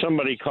heard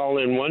somebody call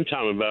in one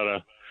time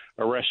about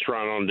a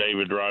restaurant on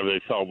David Drive they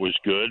thought was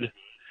good.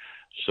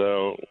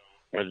 So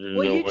I didn't know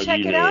whether you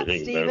check it out,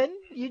 anything Stephen. about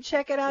it. You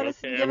check it out and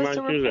give us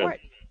a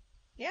report.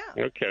 Yeah.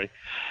 Okay.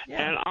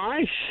 Yeah. And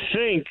I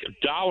think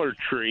Dollar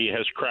Tree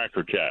has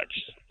Cracker Jacks.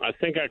 I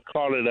think I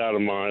caught it out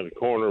of the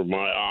corner of my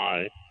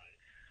eye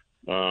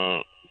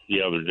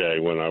the other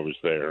day when I was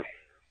there.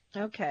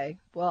 Okay.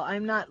 Well,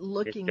 I'm not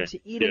looking to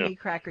eat any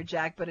Cracker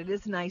Jack, but it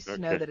is nice to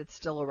know that it's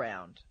still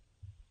around.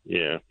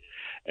 Yeah.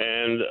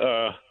 And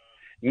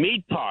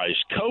meat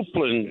pies.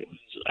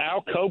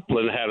 Al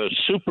Copeland had a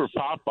Super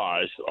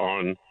Popeyes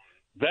on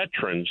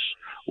Veterans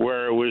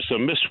where it was a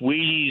Miss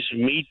Wheaties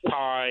meat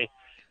pie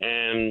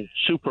and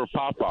Super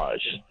Popeyes.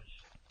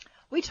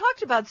 We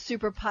talked about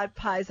Super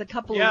Popeyes a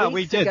couple of weeks ago. Yeah,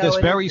 we did. This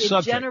very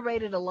subject. It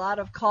generated a lot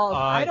of calls.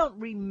 I don't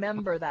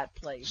remember that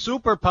place.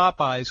 Super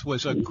Popeyes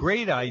was a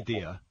great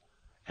idea,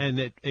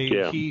 and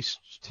he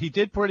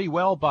did pretty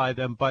well by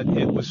them, but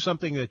it was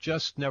something that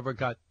just never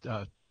got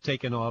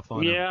taken off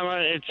on. Yeah,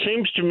 it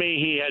seems to me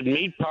he had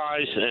meat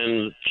pies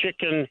and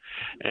chicken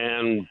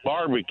and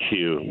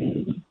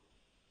barbecue.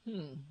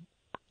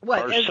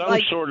 What? Or some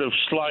sort of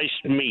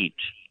sliced meat.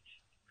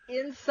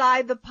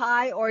 Inside the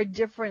pie or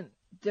different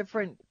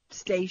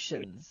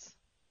stations?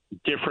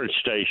 Different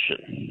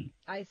station.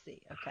 I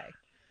see. Okay.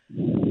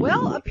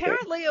 Well,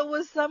 apparently it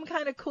was some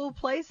kind of cool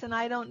place, and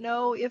I don't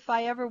know if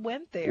I ever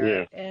went there.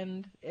 Yeah.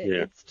 And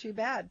it's too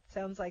bad.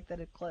 Sounds like that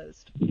it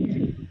closed.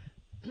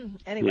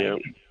 Anyway. Yeah.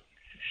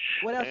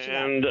 What else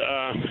you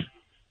got?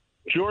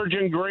 George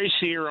and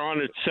Gracie are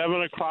on at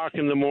 7 o'clock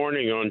in the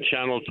morning on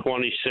channel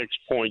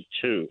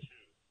 26.2.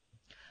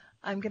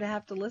 I'm going to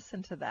have to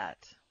listen to that.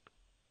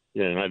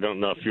 Yeah, I don't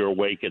know if you're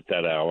awake at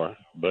that hour,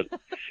 but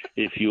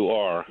if you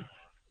are.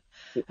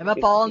 I'm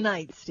up all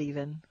night,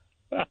 Stephen.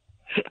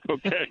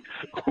 Okay.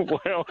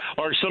 Well,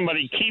 or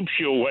somebody keeps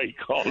you awake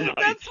all night.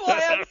 That's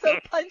why I'm so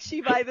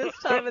punchy by this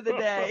time of the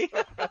day.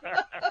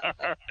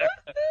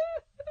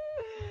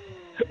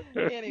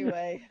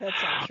 Anyway,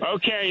 that's not true.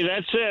 Okay,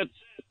 that's it.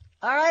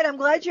 All right, I'm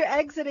glad you're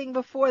exiting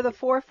before the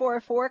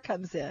 444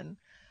 comes in.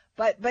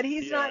 But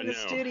he's not in the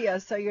studio,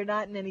 so you're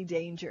not in any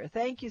danger.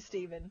 Thank you,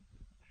 Stephen.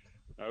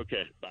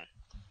 Okay, bye.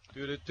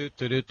 I'm going to have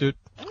to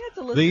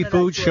listen the to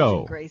Food that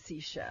Show. Gracie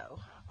show.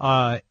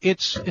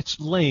 It's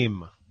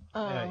lame.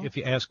 If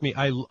you ask me,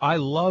 I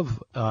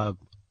love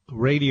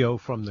radio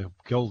from the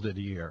Gilded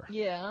Year.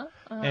 Yeah.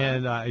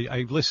 And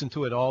I listen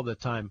to it all the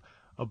time.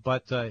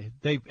 But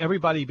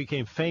everybody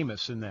became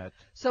famous in that.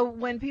 So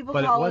when people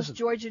call us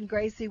George and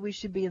Gracie, we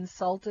should be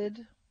insulted?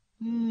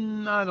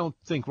 I don't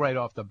think right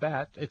off the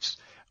bat. It's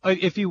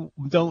if you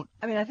don't.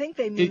 I mean, I think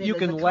they mean you it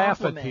can as a laugh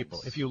compliment. at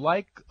people if you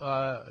like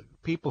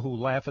people who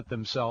laugh at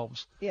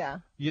themselves. Yeah.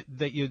 You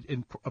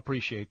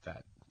appreciate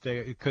that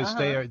because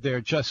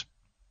they're just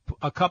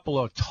a couple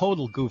of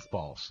total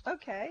goofballs.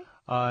 Okay.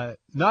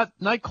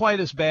 Not quite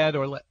as bad,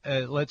 or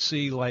let's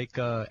see, like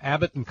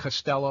Abbott and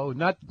Costello.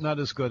 Not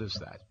as good as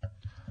that.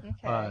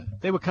 Okay.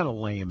 They were kind of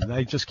lame.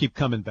 They just keep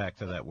coming back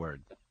to that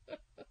word.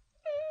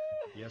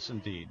 Yes,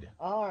 indeed.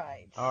 All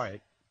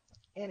right.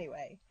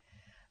 Anyway.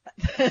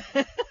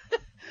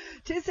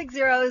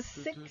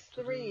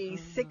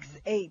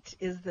 260-6368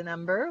 is the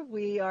number.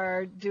 We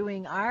are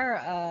doing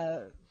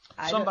our...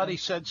 Somebody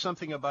said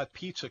something about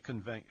pizza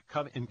in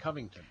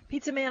Covington.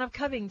 Pizza Man of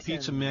Covington.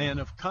 Pizza Man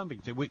of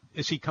Covington.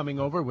 Is he coming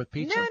over with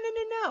pizza? No.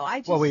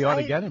 We ought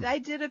to get him. I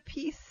did a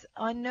piece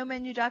on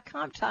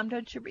nomenu.com. Tom,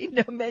 don't you read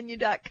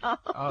nomenu.com?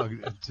 Oh,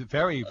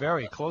 very,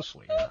 very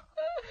closely. Yeah.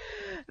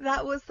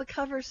 That was the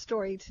cover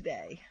story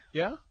today.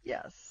 Yeah?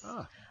 Yes.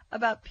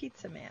 About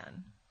Pizza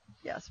Man.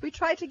 Yes, we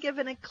try to give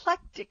an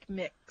eclectic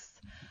mix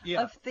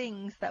of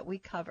things that we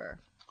cover.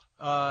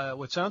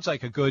 What sounds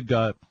like a good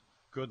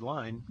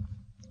line.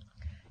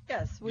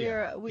 Yes,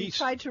 we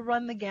tried to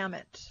run the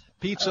gamut.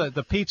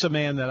 The Pizza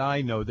Man that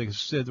I know, there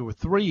were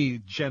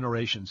 3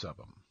 generations of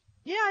him.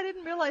 Yeah, I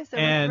didn't realize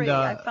there were 3.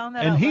 I found that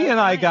out. And he and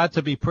I night. got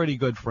to be pretty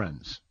good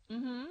friends.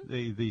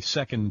 Mm-hmm. The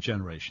second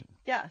generation.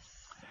 Yes,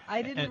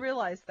 I didn't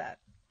realize that.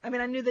 I mean,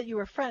 I knew that you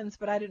were friends,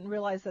 but I didn't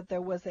realize that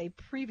there was a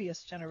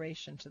previous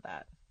generation to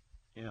that.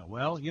 Yeah,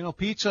 well,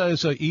 pizza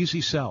is an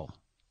easy sell.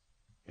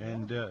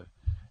 And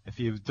if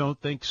you don't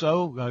think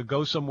so,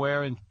 go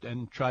somewhere and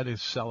try to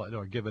sell it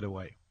or give it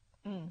away.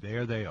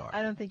 There they are.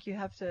 I don't think you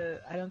have to.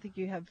 No. think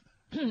you have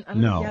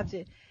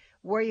to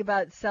worry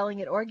about selling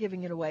it or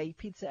giving it away.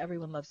 Pizza,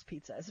 everyone loves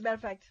pizza. As a matter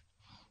of fact,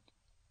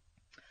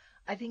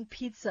 I think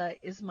pizza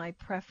is my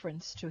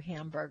preference to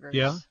hamburgers.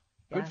 Yeah?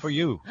 Good for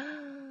you.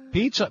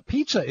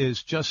 Pizza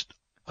is just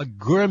a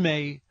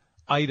gourmet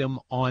item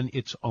on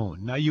its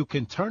own. Now, you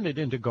can turn it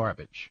into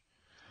garbage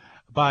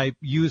by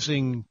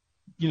using,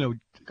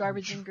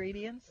 garbage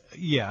ingredients?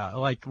 Yeah,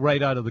 like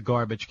right out of the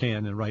garbage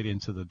can and right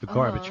into the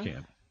garbage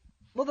can.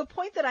 Well, the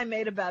point that I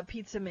made about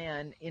Pizza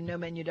Man in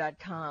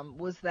nomenu.com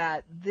was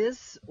that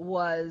this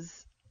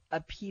was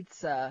a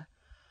pizza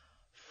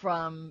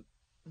from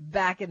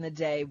back in the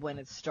day when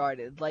it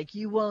started. Like,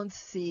 you won't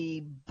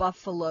see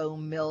buffalo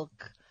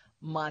milk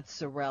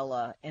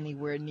mozzarella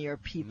anywhere near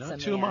Pizza Man. Not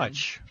too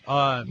much.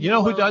 You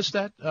know who does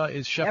that?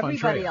 Is Chef Andrea.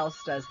 Everybody else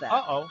does that.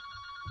 Uh-oh.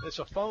 There's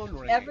a phone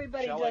ringing.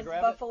 Everybody does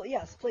buffalo.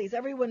 Yes, please.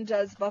 Everyone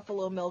does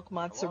buffalo milk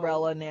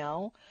mozzarella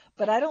now.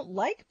 But I don't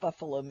like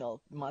buffalo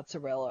milk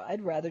mozzarella.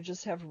 I'd rather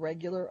just have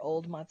regular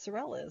old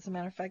mozzarella. As a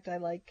matter of fact, I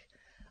like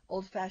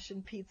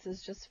old-fashioned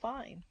pizzas just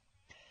fine.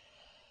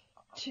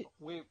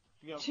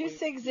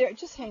 260.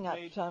 Just hang up,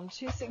 Tom.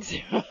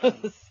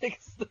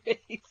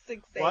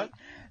 260-6368. What?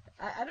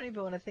 I don't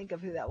even want to think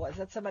of who that was.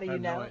 That's somebody you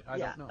know? I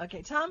don't know.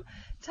 Okay. Tom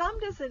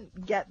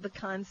doesn't get the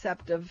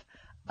concept of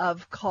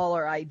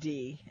caller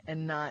ID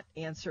and not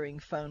answering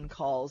phone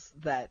calls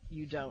that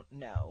you don't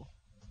know.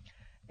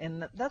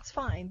 And that's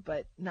fine,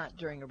 but not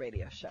during a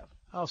radio show.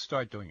 I'll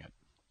start doing it.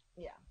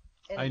 Yeah.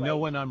 Anyway. I know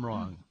when I'm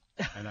wrong,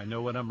 and I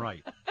know when I'm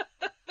right.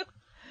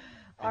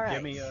 All right.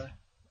 Give me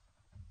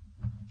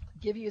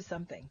Give you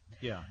something.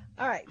 Yeah.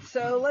 All right.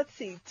 So let's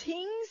see.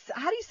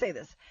 How do you say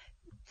this?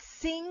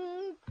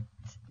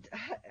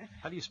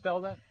 How do you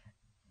spell that?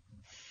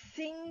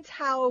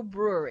 Tsingtao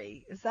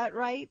Brewery. Is that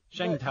right?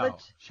 Tsingtao.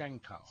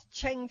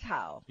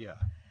 Tsingtao. Yeah.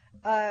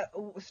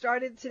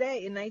 Started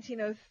today in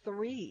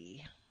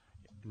 1903.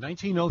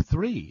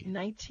 1903?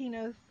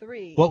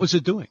 1903. What was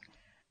it doing?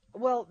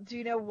 Well, do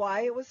you know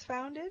why it was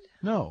founded?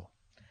 No.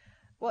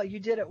 Well, you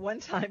did at one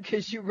time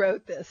because you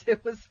wrote this.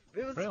 It was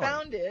really?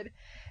 Founded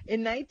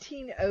in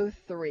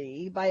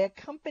 1903 by a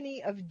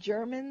company of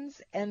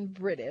Germans and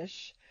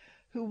British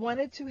who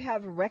wanted to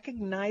have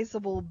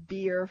recognizable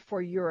beer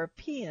for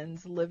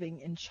Europeans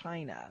living in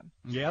China.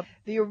 Yep.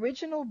 The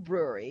original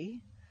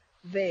brewery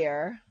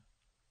there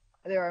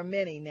are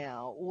many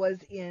now, was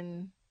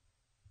in,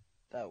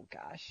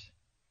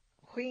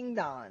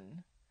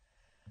 Huingdan.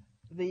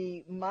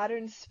 The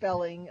modern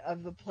spelling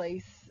of the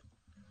place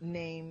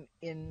name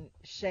in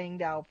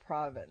Shangdao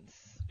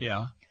province.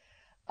 Yeah.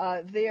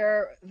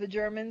 There, the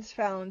Germans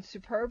found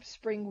superb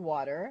spring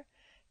water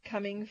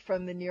coming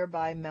from the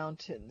nearby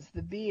mountains.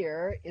 The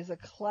beer is a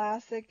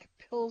classic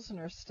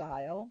Pilsner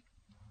style.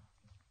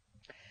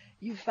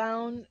 You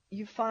find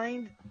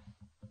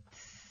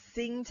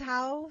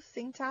Tsingtao,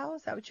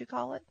 is that what you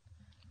call it?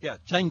 Yeah,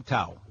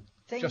 Tsingtao.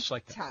 Just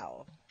like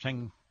Tao.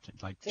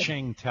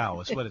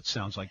 Tsingtao is what it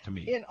sounds like to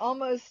me. In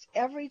almost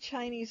every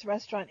Chinese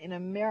restaurant in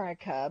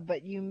America,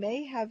 but you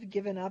may have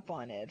given up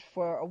on it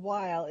for a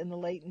while in the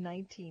late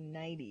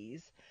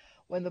 1990s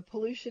when the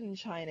pollution in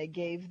China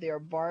gave their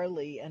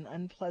barley an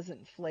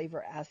unpleasant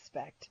flavor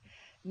aspect.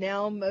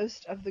 Now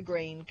most of the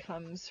grain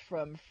comes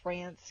from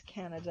France,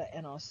 Canada,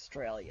 and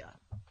Australia.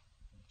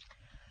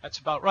 That's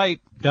about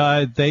right.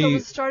 So it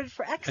was started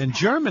for expats. And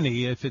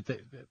Germany,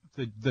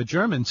 the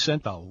Germans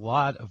sent a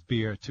lot of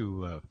beer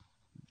to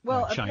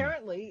Well, China.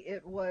 Apparently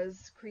it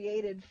was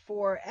created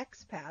for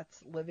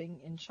expats living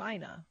in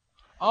China.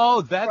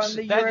 Oh, that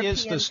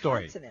is the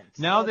story. Continent.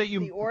 Now that's that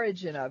the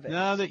origin of it.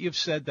 Now that you've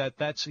said that,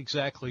 that's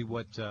exactly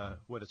what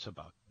it's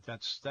about.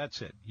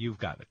 That's it. You've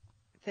got it.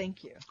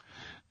 Thank you.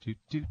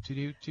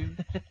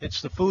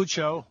 It's the food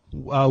show.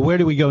 Where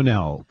do we go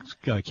now,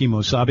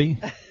 Kimosabi?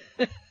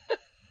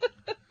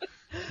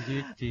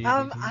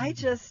 I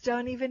just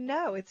don't even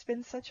know. It's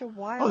been such a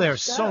while. Oh, there are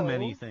show. So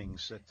many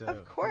things that.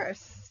 Of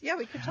course, yeah.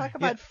 We could talk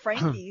about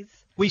Frankie's.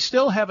 We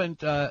still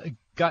haven't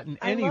gotten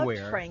anywhere.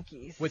 I loved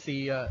Frankie's. With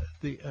the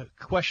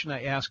question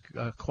I asked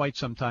quite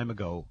some time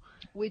ago.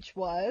 Which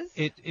was?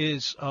 It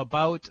is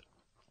about.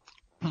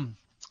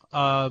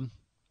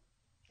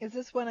 Is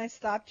this when I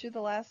stopped you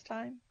the last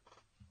time?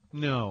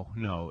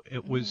 No.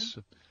 It was.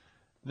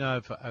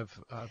 No, I've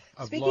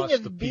Speaking lost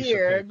of the beer, piece of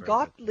paper,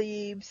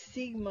 Gottlieb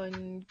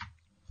Sigmund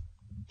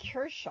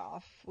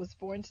Kirchhoff was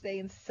born today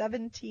in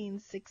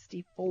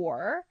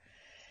 1764.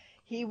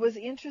 He was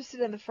interested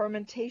in the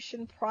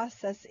fermentation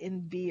process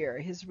in beer.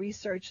 His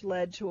research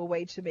led to a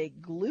way to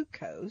make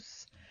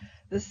glucose,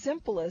 the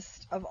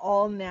simplest of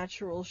all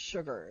natural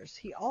sugars.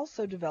 He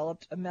also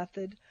developed a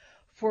method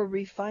for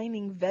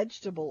refining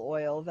vegetable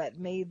oil that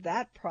made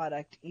that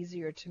product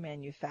easier to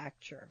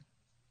manufacture.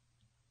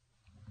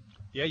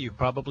 Yeah, you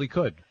probably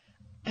could.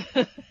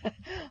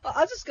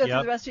 I'll just go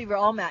through the rest of your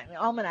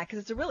almanac because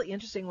it's a really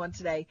interesting one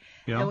today,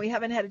 and we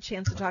haven't had a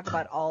chance to talk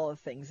about all of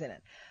the things in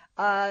it.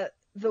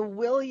 The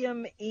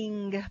William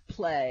Ing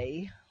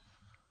play,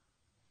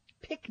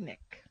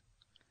 Picnic.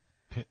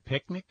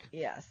 Picnic?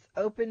 Yes,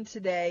 opened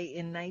today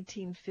in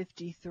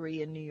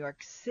 1953 in New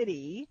York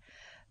City.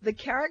 The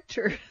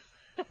characters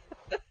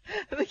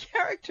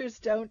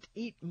don't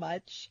eat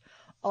much,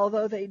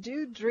 although they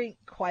do drink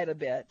quite a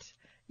bit.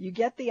 You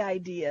get the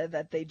idea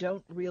that they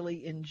don't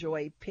really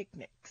enjoy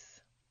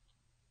picnics.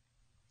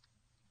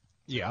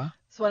 Yeah.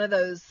 It's one of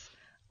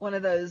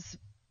those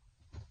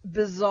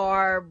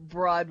bizarre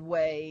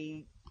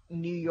Broadway,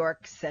 New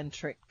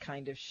York-centric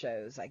kind of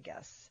shows, I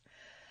guess.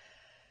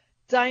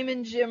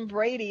 Diamond Jim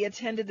Brady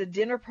attended a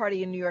dinner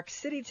party in New York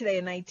City today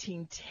in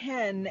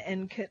 1910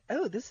 and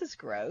this is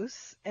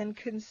gross, and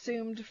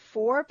consumed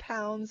 4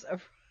 pounds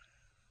of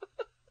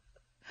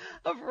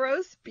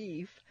roast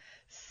beef.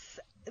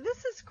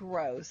 This is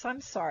gross. I'm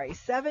sorry.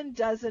 7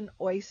 dozen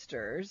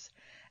oysters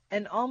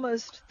and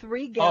almost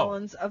 3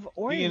 gallons of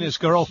orange he and his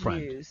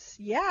girlfriend. juice.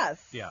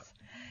 Yes. Yeah.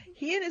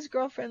 He and his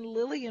girlfriend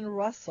Lillian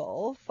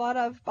Russell, thought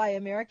of by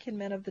American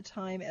men of the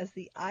time as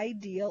the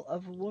ideal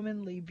of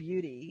womanly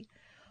beauty,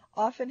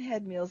 often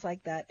had meals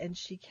like that, and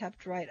she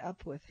kept right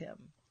up with him.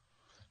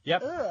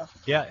 Yep. Ugh.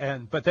 Yeah,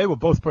 but they were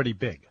both pretty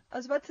big. I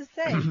was about to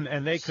say.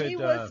 And they could.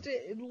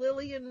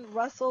 Lillian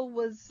Russell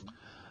was.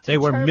 They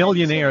were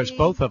millionaires,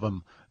 both of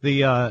them.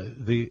 The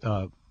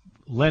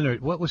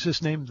Leonard, what was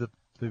his name?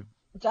 The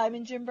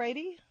Diamond Jim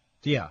Brady.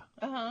 Yeah.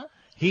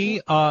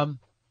 He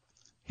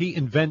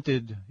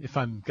invented, if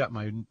I've got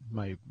my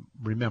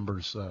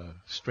remembers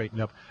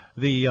straightened up,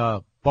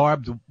 the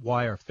barbed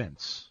wire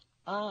fence.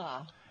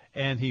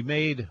 And he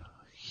made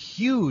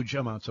huge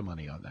amounts of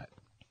money on that.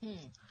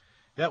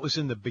 That was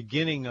in the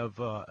beginning of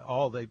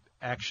all the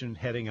action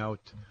heading out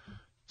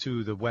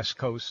to the West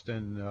Coast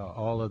and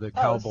all of the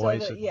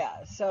cowboys.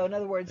 So in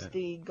other words,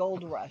 the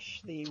gold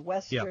rush, the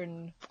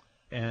Western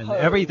and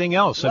everything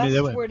else.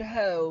 Westward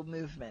Ho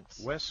movement.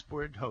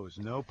 Westward Ho's,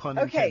 no pun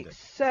intended.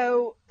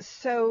 Okay,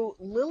 so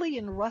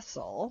Lillian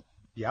Russell,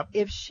 yep,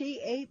 if she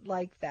ate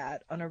like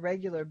that on a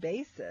regular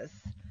basis,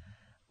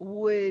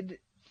 would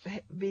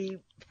be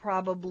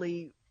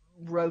probably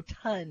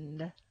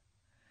rotund.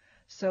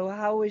 So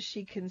how is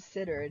she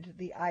considered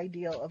the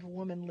ideal of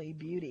womanly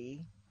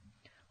beauty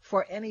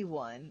for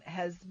anyone?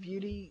 Have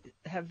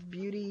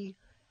beauty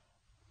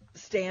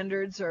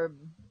standards or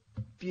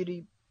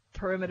beauty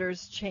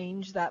perimeters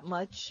changed that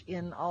much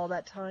in all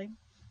that time?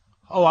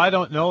 Oh, I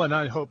don't know, and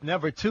I hope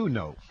never to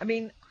know. I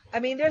mean,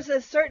 there's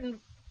a certain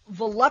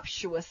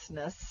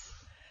voluptuousness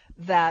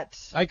that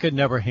I could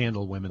never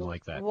handle women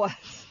like that. What?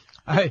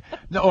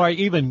 Or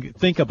even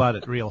think about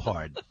it real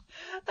hard.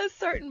 A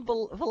certain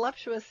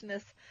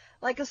voluptuousness,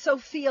 like a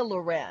Sophia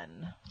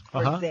Loren,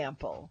 for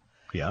example,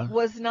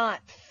 was not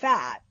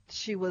fat.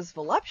 She was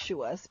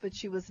voluptuous, but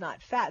she was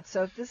not fat.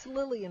 So if this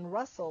Lillian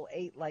Russell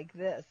ate like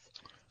this,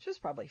 she was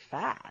probably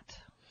fat.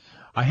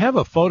 I have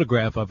a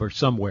photograph of her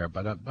somewhere,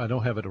 but I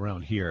don't have it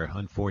around here,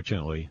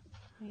 unfortunately.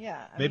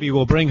 Yeah. Maybe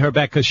we'll bring her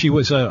back because she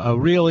was a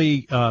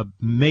really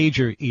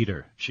major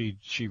eater.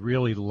 She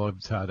really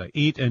loved how to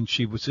eat, and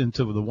she was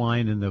into the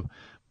wine and the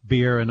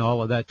beer and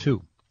all of that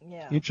too.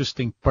 Yeah.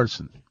 Interesting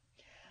person.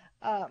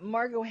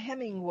 Margot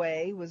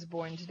Hemingway was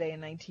born today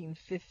in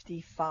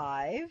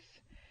 1955.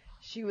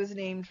 She was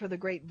named for the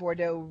great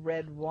Bordeaux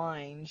red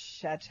wine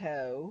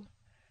chateau,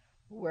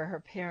 where her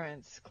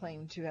parents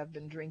claimed to have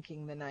been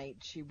drinking the night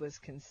she was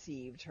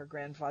conceived. Her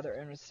grandfather,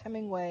 Ernest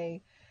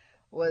Hemingway,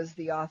 was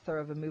the author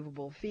of A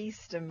Movable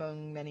Feast,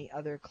 among many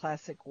other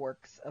classic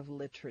works of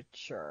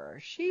literature.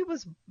 She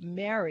was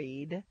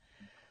married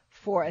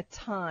for a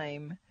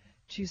time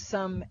to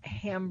some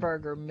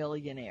hamburger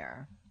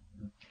millionaire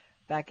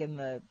back in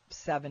the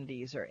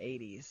 70s or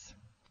 80s.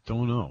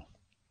 Don't know.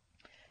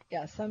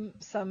 Yeah,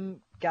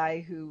 some guy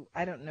who,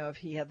 I don't know if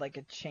he had like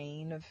a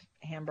chain of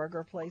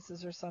hamburger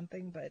places or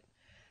something, but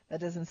that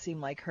doesn't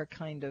seem like her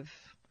kind of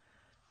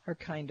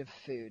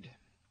food.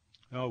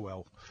 Oh,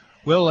 well.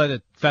 We'll let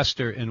it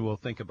fester, and we'll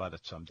think about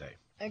it someday.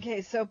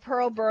 Okay, so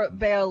Pearl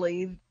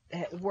Bailey,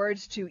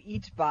 words to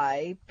eat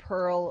by,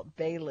 Pearl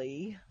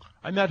Bailey.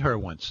 I met her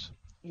once.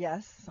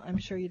 Yes, I'm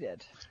sure you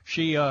did.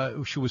 She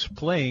was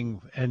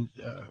playing and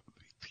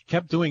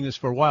kept doing this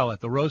for a while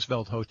at the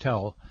Roosevelt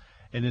Hotel.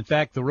 And, in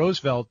fact, the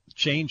Roosevelt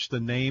changed the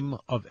name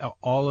of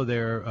all of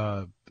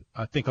their,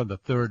 I think, on the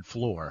third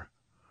floor.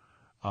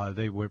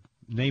 They were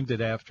named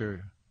it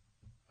after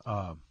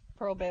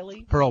Pearl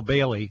Bailey. Pearl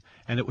Bailey,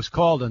 and it was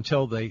called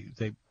until they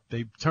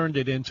turned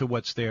it into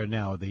what's there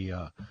now.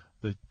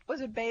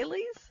 Was it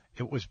Bailey's?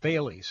 It was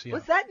Bailey's. Yeah.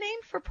 Was that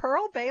named for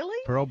Pearl Bailey?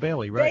 Pearl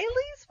Bailey, right?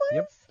 Bailey's was?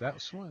 Yep, that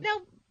was one.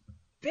 Now,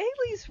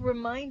 Bailey's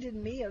reminded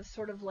me of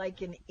sort of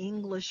like an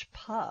English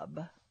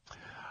pub.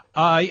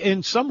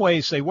 In some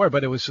ways they were,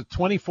 but it was a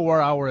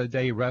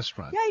 24-hour-a-day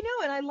restaurant. Yeah, I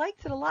know, and I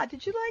liked it a lot.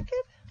 Did you like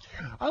it?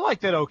 I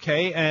liked it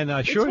okay, and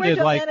I sure did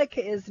like. It's where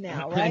Domenica is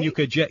now, right? And you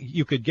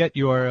could get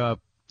your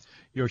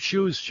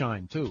shoes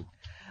shined too.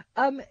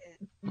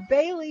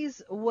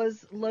 Bailey's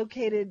was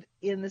located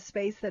in the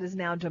space that is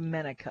now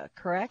Domenica,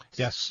 correct?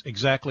 Yes,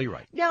 exactly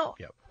right. Now,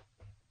 yep.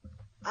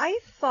 I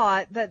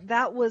thought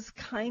that was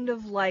kind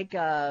of like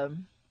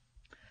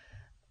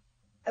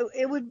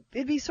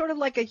it'd be sort of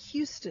like a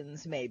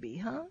Houston's maybe,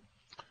 huh?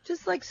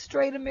 Just like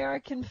straight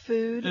American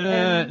food.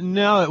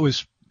 No,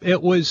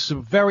 it was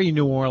very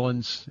New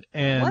Orleans.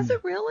 And was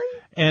it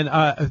really? And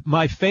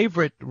my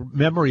favorite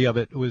memory of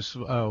it was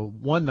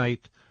one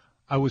night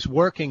I was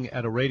working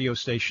at a radio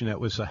station that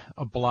was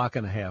a block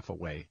and a half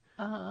away,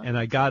 and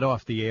I got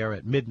off the air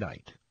at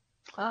midnight.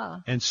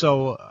 And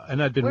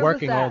I'd been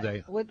working all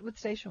day. What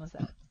station was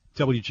that?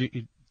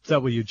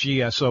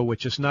 WGSO,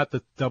 which is not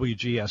the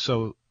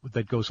WGSO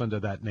that goes under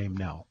that name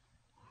now.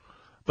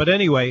 But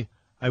anyway,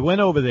 I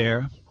went over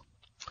there.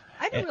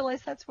 I didn't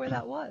realize that's where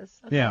that was.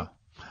 Okay. Yeah.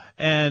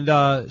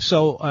 And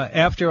so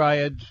after I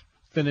had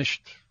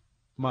finished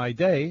my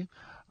day,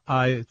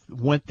 I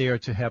went there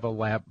to have a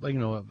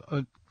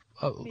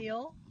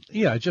meal?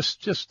 Yeah,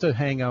 just to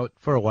hang out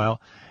for a while.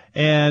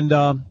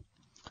 And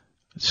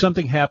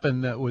something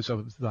happened that was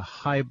a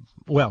high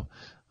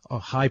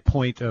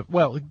point of,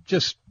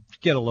 just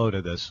get a load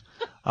of this.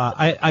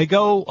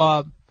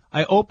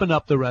 I open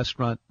up the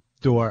restaurant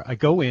door. I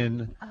go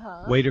in.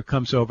 Waiter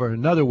comes over.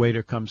 Another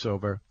waiter comes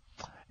over.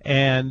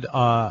 And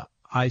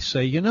I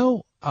say,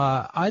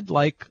 I'd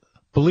like,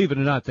 believe it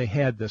or not, they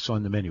had this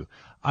on the menu.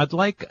 I'd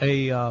like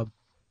a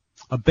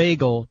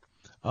bagel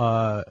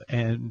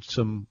and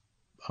some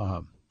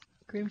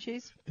cream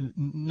cheese.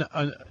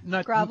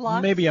 Not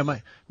Gravlax? Maybe I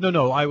might.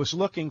 No. I was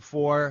looking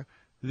for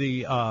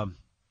the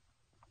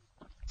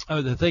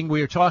thing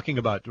we are talking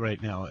about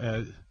right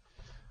now.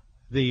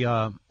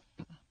 The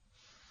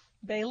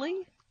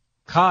Bailey.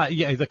 Cod.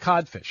 Yeah, the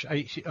codfish.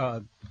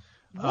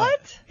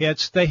 What?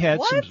 They had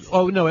what? some.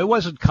 Oh no, it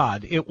wasn't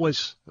cod. It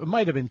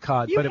might have been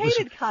cod, but it was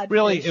codfish.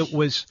 Really it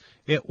was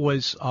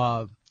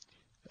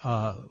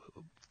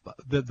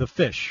the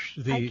fish.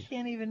 I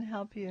can't even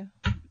help you.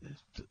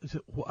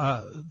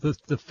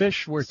 the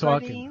fish we're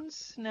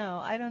Sardines? talking. No,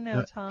 I don't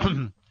know,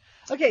 Tom.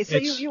 Okay, so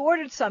you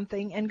ordered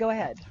something, and go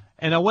ahead.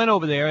 And I went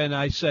over there and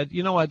I said,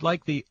 I'd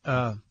like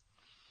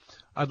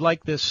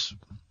this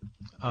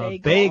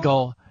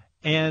bagel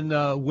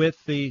and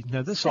with the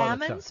this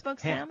salmon,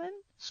 smoked salmon.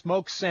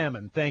 Smoked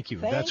salmon. Thank you.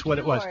 That's what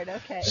Lord. It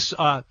was.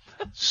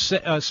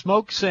 Okay.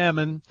 Smoked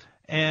salmon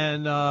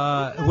and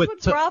Isn't that with what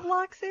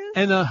gravlax is?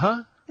 And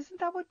Isn't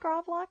that what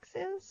gravlax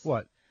is?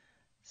 What?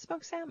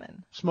 Smoked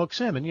salmon. Smoked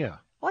salmon, yeah.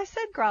 Well, I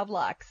said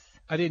gravlax.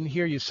 I didn't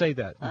hear you say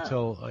that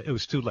until it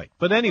was too late.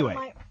 But anyway.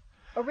 My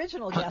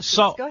original guesses.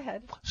 Go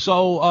ahead.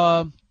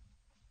 So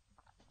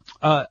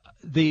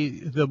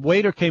the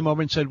waiter came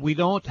over and said, we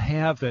don't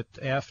have it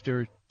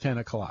after 10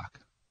 o'clock.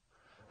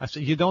 I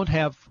said, you don't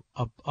have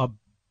a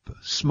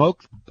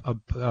smoked you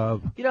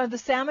don't have the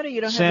salmon, or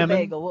you don't salmon, have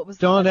the bagel? What was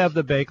don't have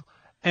the bagel.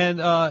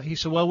 And he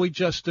said, well, we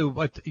just do.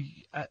 But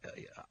I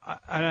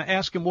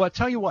asked him,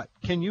 tell you what,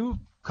 can you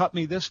cut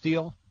me this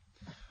deal?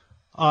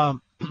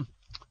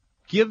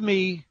 Give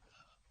me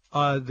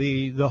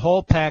the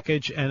whole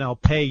package, and I'll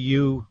pay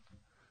you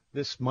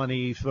this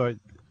money for,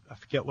 I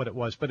forget what it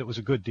was, but it was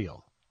a good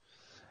deal.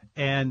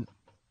 And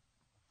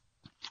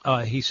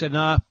he said,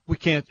 nah, we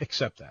can't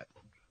accept that.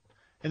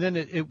 And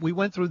then we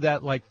went through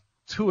that like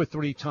 2 or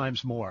 3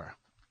 times more.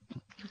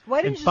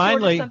 Why didn't you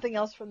order something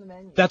else from the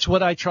menu? That's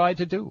what I tried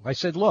to do. I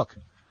said, look,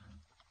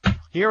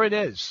 here it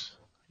is.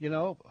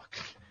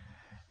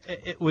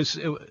 It was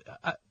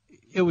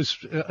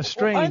a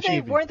strange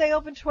evening. Weren't they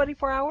open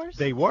 24 hours?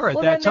 They were at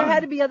that time. Well, then there had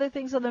to be other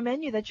things on the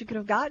menu that you could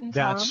have gotten,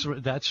 Tom.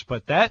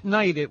 But that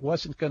night it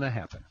wasn't going to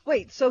happen.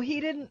 Wait, so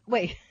he didn't,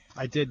 wait.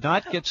 I did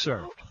not get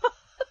served.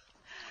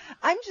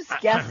 I'm just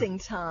guessing,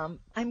 Tom.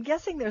 I'm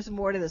guessing there's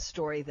more to the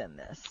story than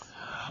this.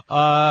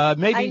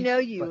 Maybe. I know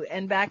you,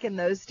 and back in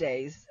those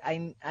days,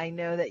 I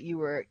know that you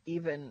were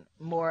even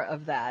more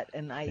of that,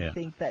 and I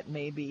think that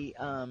maybe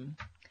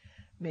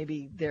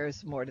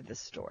there's more to this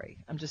story.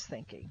 I'm just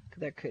thinking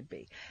there could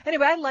be.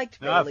 Anyway, I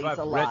liked Bailey's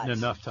a lot. I've written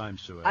enough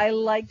times to it. I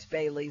liked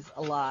Bailey's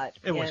a lot.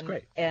 It was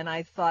great, and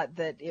I thought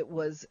that it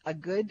was a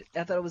good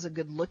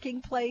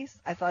looking place.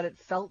 I thought it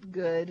felt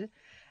good,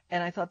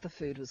 and I thought the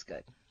food was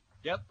good.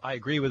 Yep, I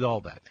agree with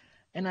all that.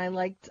 And I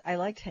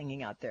liked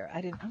hanging out there.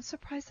 I'm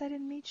surprised I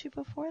didn't meet you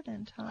before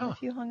then, Tom.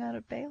 If you hung out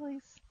at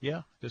Bailey's.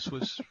 Yeah, this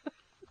was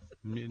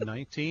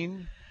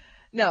 19.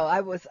 No,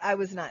 I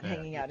was not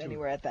hanging out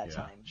anywhere at that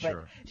time. But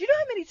sure. Do you know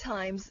how many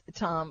times,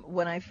 Tom,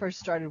 when I first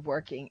started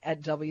working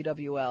at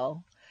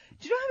WWL,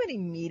 do you know how many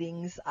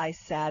meetings I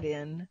sat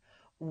in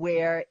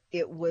where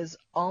it was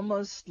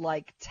almost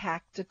like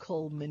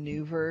tactical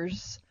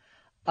maneuvers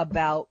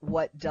about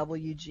what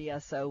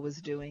WGSO was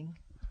doing?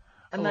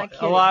 I'm not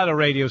kidding. A lot of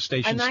radio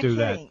stations I'm not do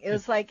kidding. that. It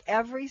was like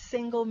every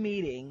single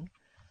meeting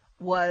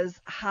was,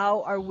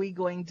 how are we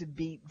going to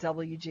beat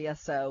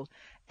WGSO,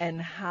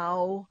 and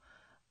how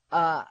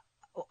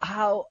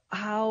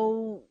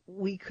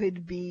we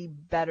could be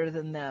better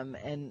than them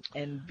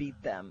and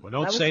beat them. Well,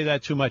 don't say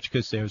that too much,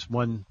 because there's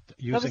one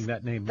using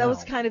that name now. That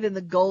was kind of in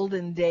the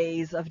golden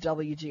days of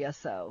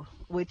WGSO,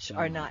 which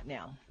are not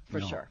now,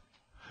 for sure.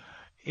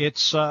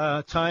 It's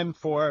time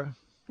for...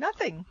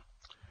 Nothing.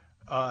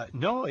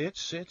 No,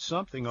 it's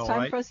something, all right.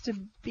 It's time for us to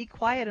be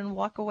quiet and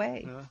walk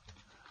away.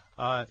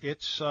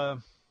 It's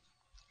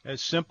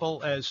as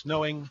simple as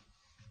knowing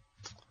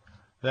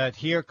that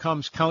here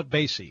comes Count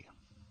Basie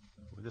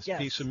with this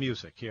piece of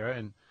music here,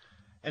 and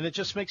it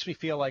just makes me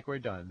feel like we're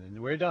done,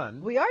 and we're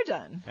done. We are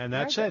done. And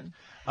that's it.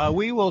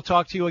 We will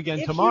talk to you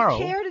again tomorrow.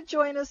 If you care to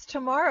join us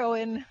tomorrow,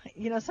 and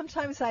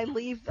sometimes I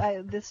leave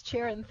this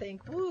chair and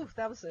think, "Ooh,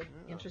 that was an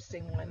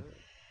interesting one."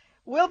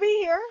 We'll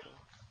be here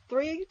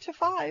 3 to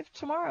 5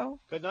 tomorrow.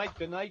 Good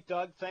night,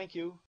 Doug. Thank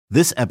you.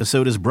 This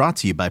episode is brought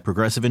to you by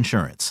Progressive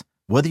Insurance.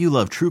 Whether you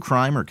love true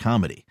crime or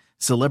comedy,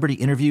 celebrity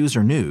interviews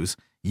or news,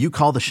 you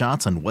call the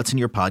shots on what's in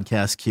your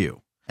podcast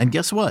queue. And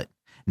guess what?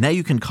 Now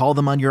you can call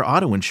them on your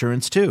auto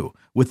insurance too,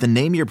 with the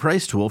Name Your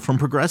Price tool from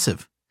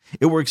Progressive.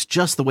 It works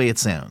just the way it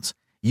sounds.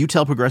 You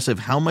tell Progressive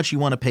how much you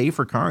want to pay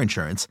for car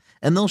insurance,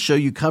 and they'll show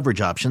you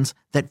coverage options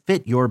that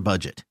fit your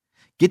budget.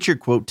 Get your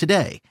quote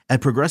today at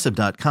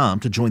Progressive.com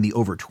to join the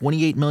over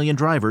 28 million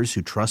drivers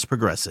who trust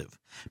Progressive.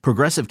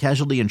 Progressive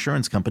Casualty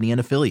Insurance Company and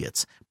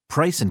Affiliates.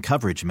 Price and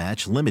coverage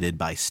match limited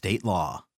by state law.